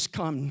don't we just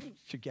come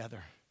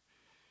together?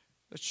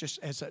 Let's just,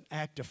 as an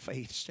act of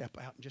faith, step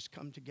out and just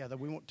come together.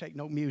 We won't take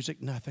no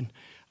music, nothing.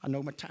 I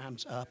know my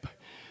time's up.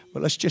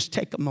 But let's just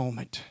take a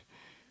moment.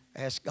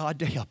 Ask God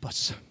to help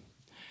us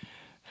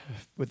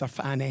with our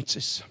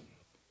finances.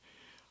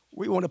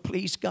 We want to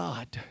please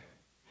God.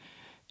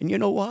 And you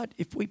know what?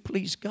 If we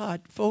please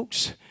God,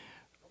 folks,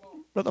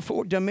 Brother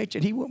Ford done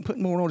mentioned He won't put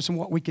more on us than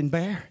what we can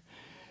bear.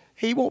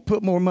 He won't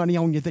put more money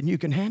on you than you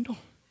can handle.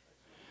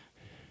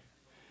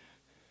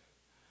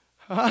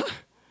 Huh?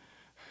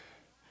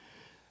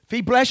 If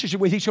He blesses you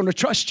with it, He's going to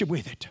trust you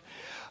with it.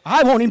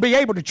 I want Him to be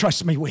able to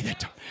trust me with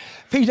it.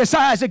 If He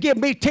decides to give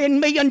me $10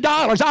 million,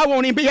 I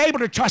want Him to be able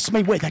to trust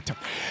me with it.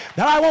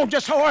 That I won't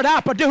just hoard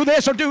up or do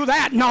this or do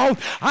that. No,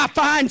 I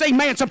find,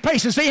 amen, some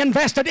places He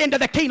invested into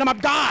the kingdom of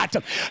God.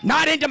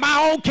 Not into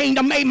my own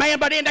kingdom, amen,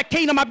 but in the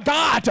kingdom of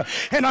God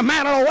in a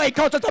manner of way,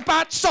 because it's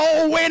about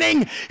soul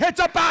winning. It's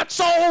about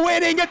soul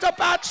winning. It's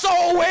about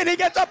soul winning.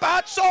 It's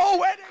about soul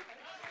winning.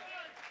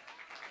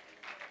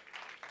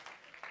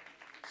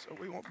 So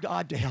we want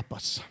God to help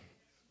us.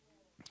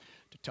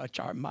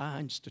 Touch our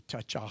minds, to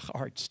touch our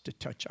hearts, to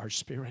touch our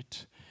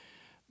spirit,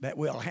 that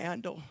we'll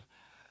handle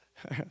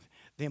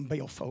them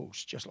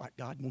billfolds just like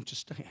God wants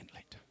us to handle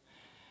it.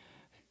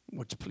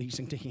 What's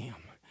pleasing to Him,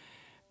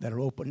 that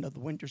are open to the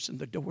windows and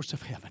the doors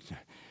of heaven,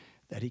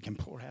 that He can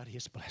pour out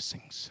His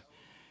blessings.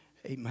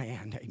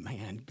 Amen,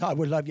 amen. God,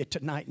 we love you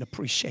tonight and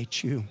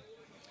appreciate you.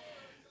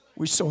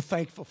 We're so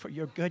thankful for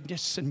your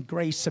goodness and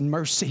grace and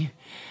mercy,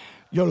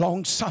 your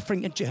long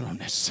suffering and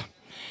gentleness.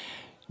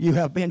 You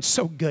have been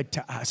so good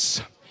to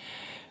us.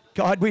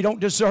 God, we don't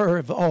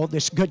deserve all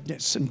this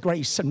goodness and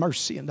grace and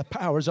mercy and the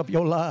powers of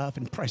your love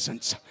and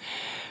presence.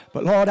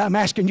 But Lord, I'm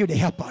asking you to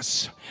help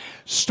us,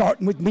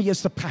 starting with me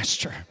as the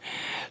pastor,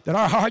 that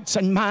our hearts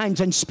and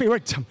minds and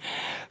spirit,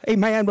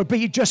 amen, would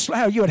be just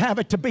how you would have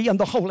it to be in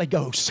the Holy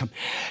Ghost,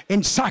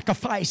 in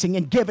sacrificing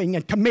and giving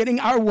and committing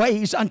our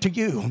ways unto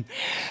you,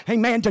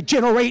 amen, to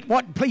generate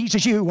what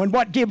pleases you and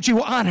what gives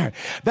you honor,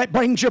 that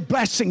brings your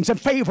blessings and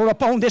favor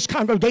upon this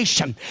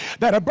congregation,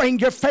 that'll bring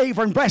your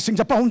favor and blessings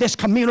upon this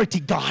community,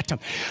 God.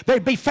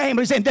 There'd be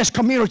families in this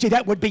community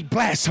that would be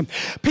blessed,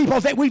 people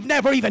that we've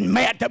never even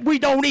met, that we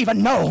don't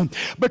even know,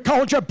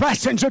 because your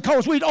blessings,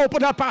 because we'd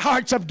open up our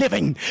hearts of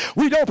giving.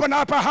 We'd open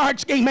up our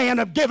hearts, amen,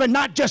 of giving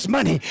not just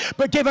money,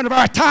 but giving of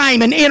our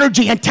time and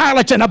energy and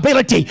talents and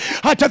ability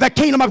unto the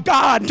kingdom of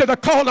God, to the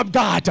call of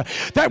God,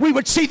 that we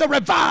would see the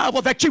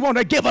revival that you want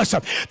to give us,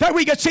 that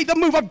we could see the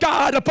move of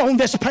God upon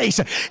this place,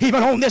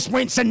 even on this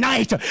Wednesday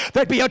night.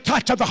 There'd be a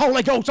touch of the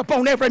Holy Ghost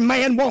upon every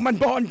man, woman,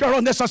 boy, and girl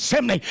in this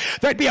assembly.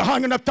 There'd be a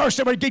hunger and a thirst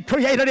that would be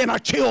created in our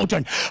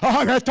children, a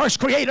hunger and a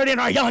thirst created in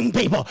our young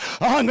people,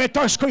 a hunger and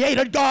thirst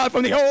created, God,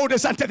 from the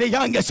oldest unto the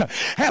youngest.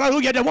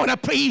 Hallelujah, to want to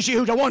please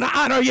you, to want to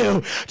honor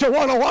you, to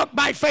want to walk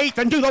by faith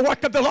and do the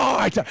work of the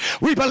Lord.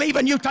 We believe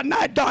in you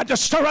tonight, God, to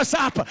stir us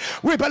up.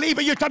 We believe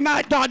in you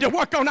tonight, God, to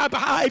work on our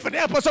behalf and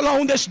help us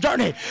along this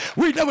journey.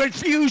 We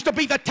refuse to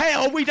be the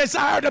tail. We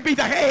desire to be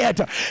the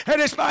head.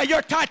 And it's by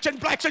your touch and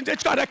blessings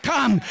it's going to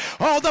come.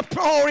 All the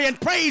glory and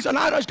praise and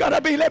honor is going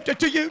to be lifted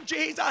to you,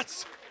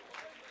 Jesus.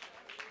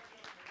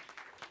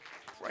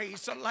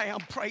 Praise the Lamb,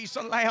 praise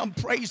the Lamb,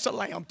 praise the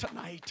Lamb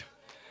tonight.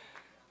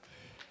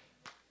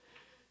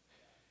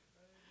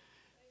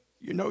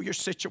 You know your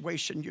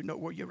situation, you know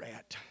where you're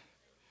at.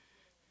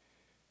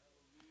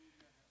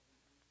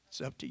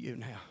 It's up to you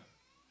now.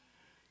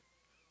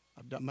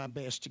 I've done my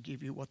best to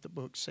give you what the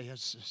book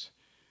says. Is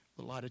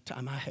a lot of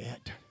time I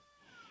had.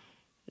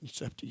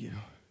 It's up to you.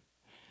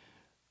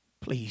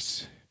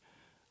 Please,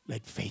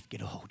 let faith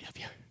get a hold of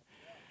you.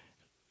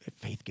 Let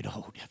faith get a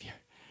hold of you.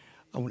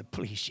 I want to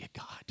please you,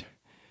 God.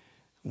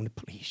 I want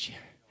to please you.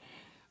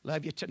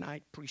 Love you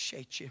tonight.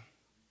 Appreciate you.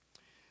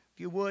 If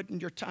you would, in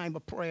your time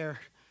of prayer,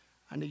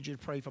 I need you to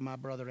pray for my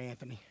brother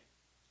Anthony.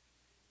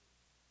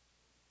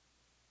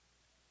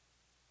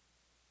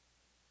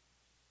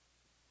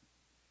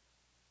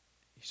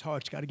 His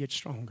heart's got to get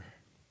stronger.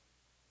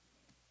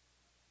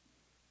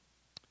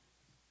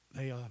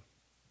 They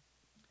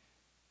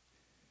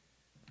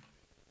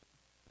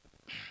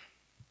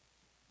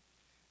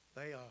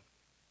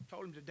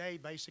told him today,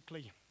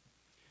 basically,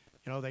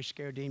 you know, they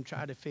scared him,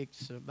 tried to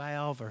fix a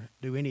valve or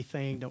do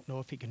anything, don't know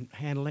if he can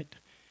handle it.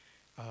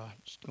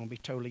 It's going to be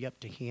totally up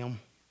to him.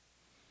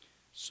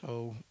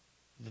 So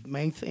the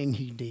main thing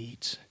he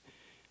needs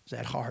is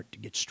that heart to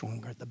get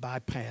stronger. The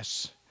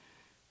bypass,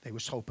 they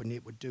was hoping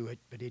it would do it,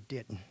 but it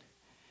didn't.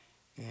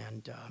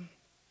 And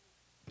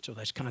so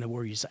that's kind of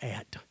where he's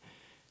at.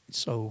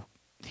 So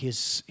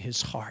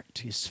his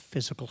heart, his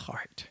physical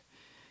heart,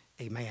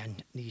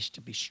 amen, needs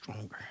to be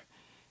stronger.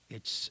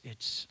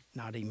 It's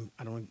not even,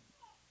 I don't,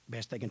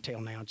 best they can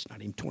tell now, it's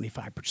not even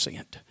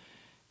 25%.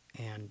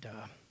 And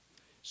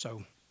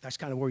so that's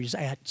kind of where he's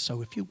at.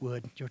 So if you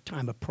would, your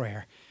time of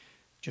prayer,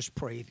 just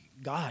pray,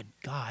 God,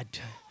 I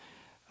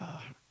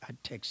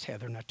text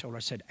Heather and I told her,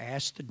 I said,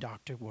 ask the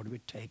doctor what it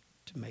would take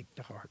to make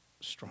the heart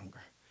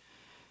stronger.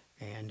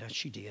 And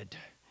she did.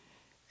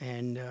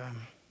 And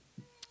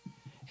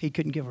he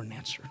couldn't give her an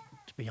answer,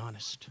 to be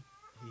honest.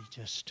 He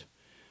just,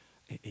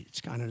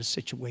 it's kind of a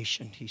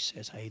situation. He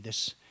says, hey,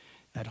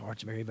 that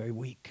heart's very, very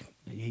weak.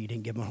 He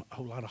didn't give him a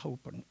whole lot of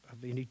hope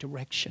of any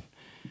direction.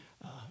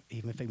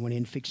 Even if they went in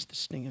and fixed the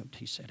stent,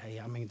 he said, hey,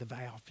 I mean the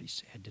valve, he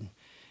said,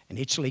 and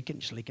it's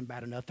leaking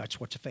bad enough. That's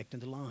what's affecting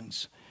the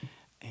lungs.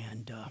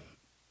 And,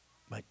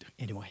 but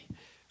anyway,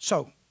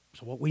 so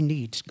what we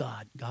need is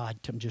God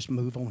to just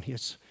move on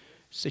his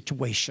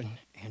situation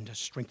and to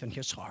strengthen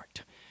his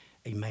heart.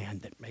 Amen,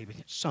 that maybe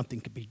something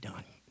could be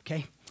done,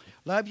 okay?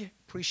 Love you,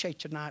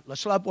 appreciate you tonight.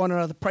 Let's love one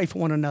another, pray for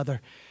one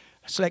another.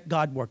 Let's let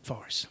God work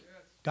for us.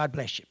 God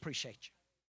bless you, appreciate you.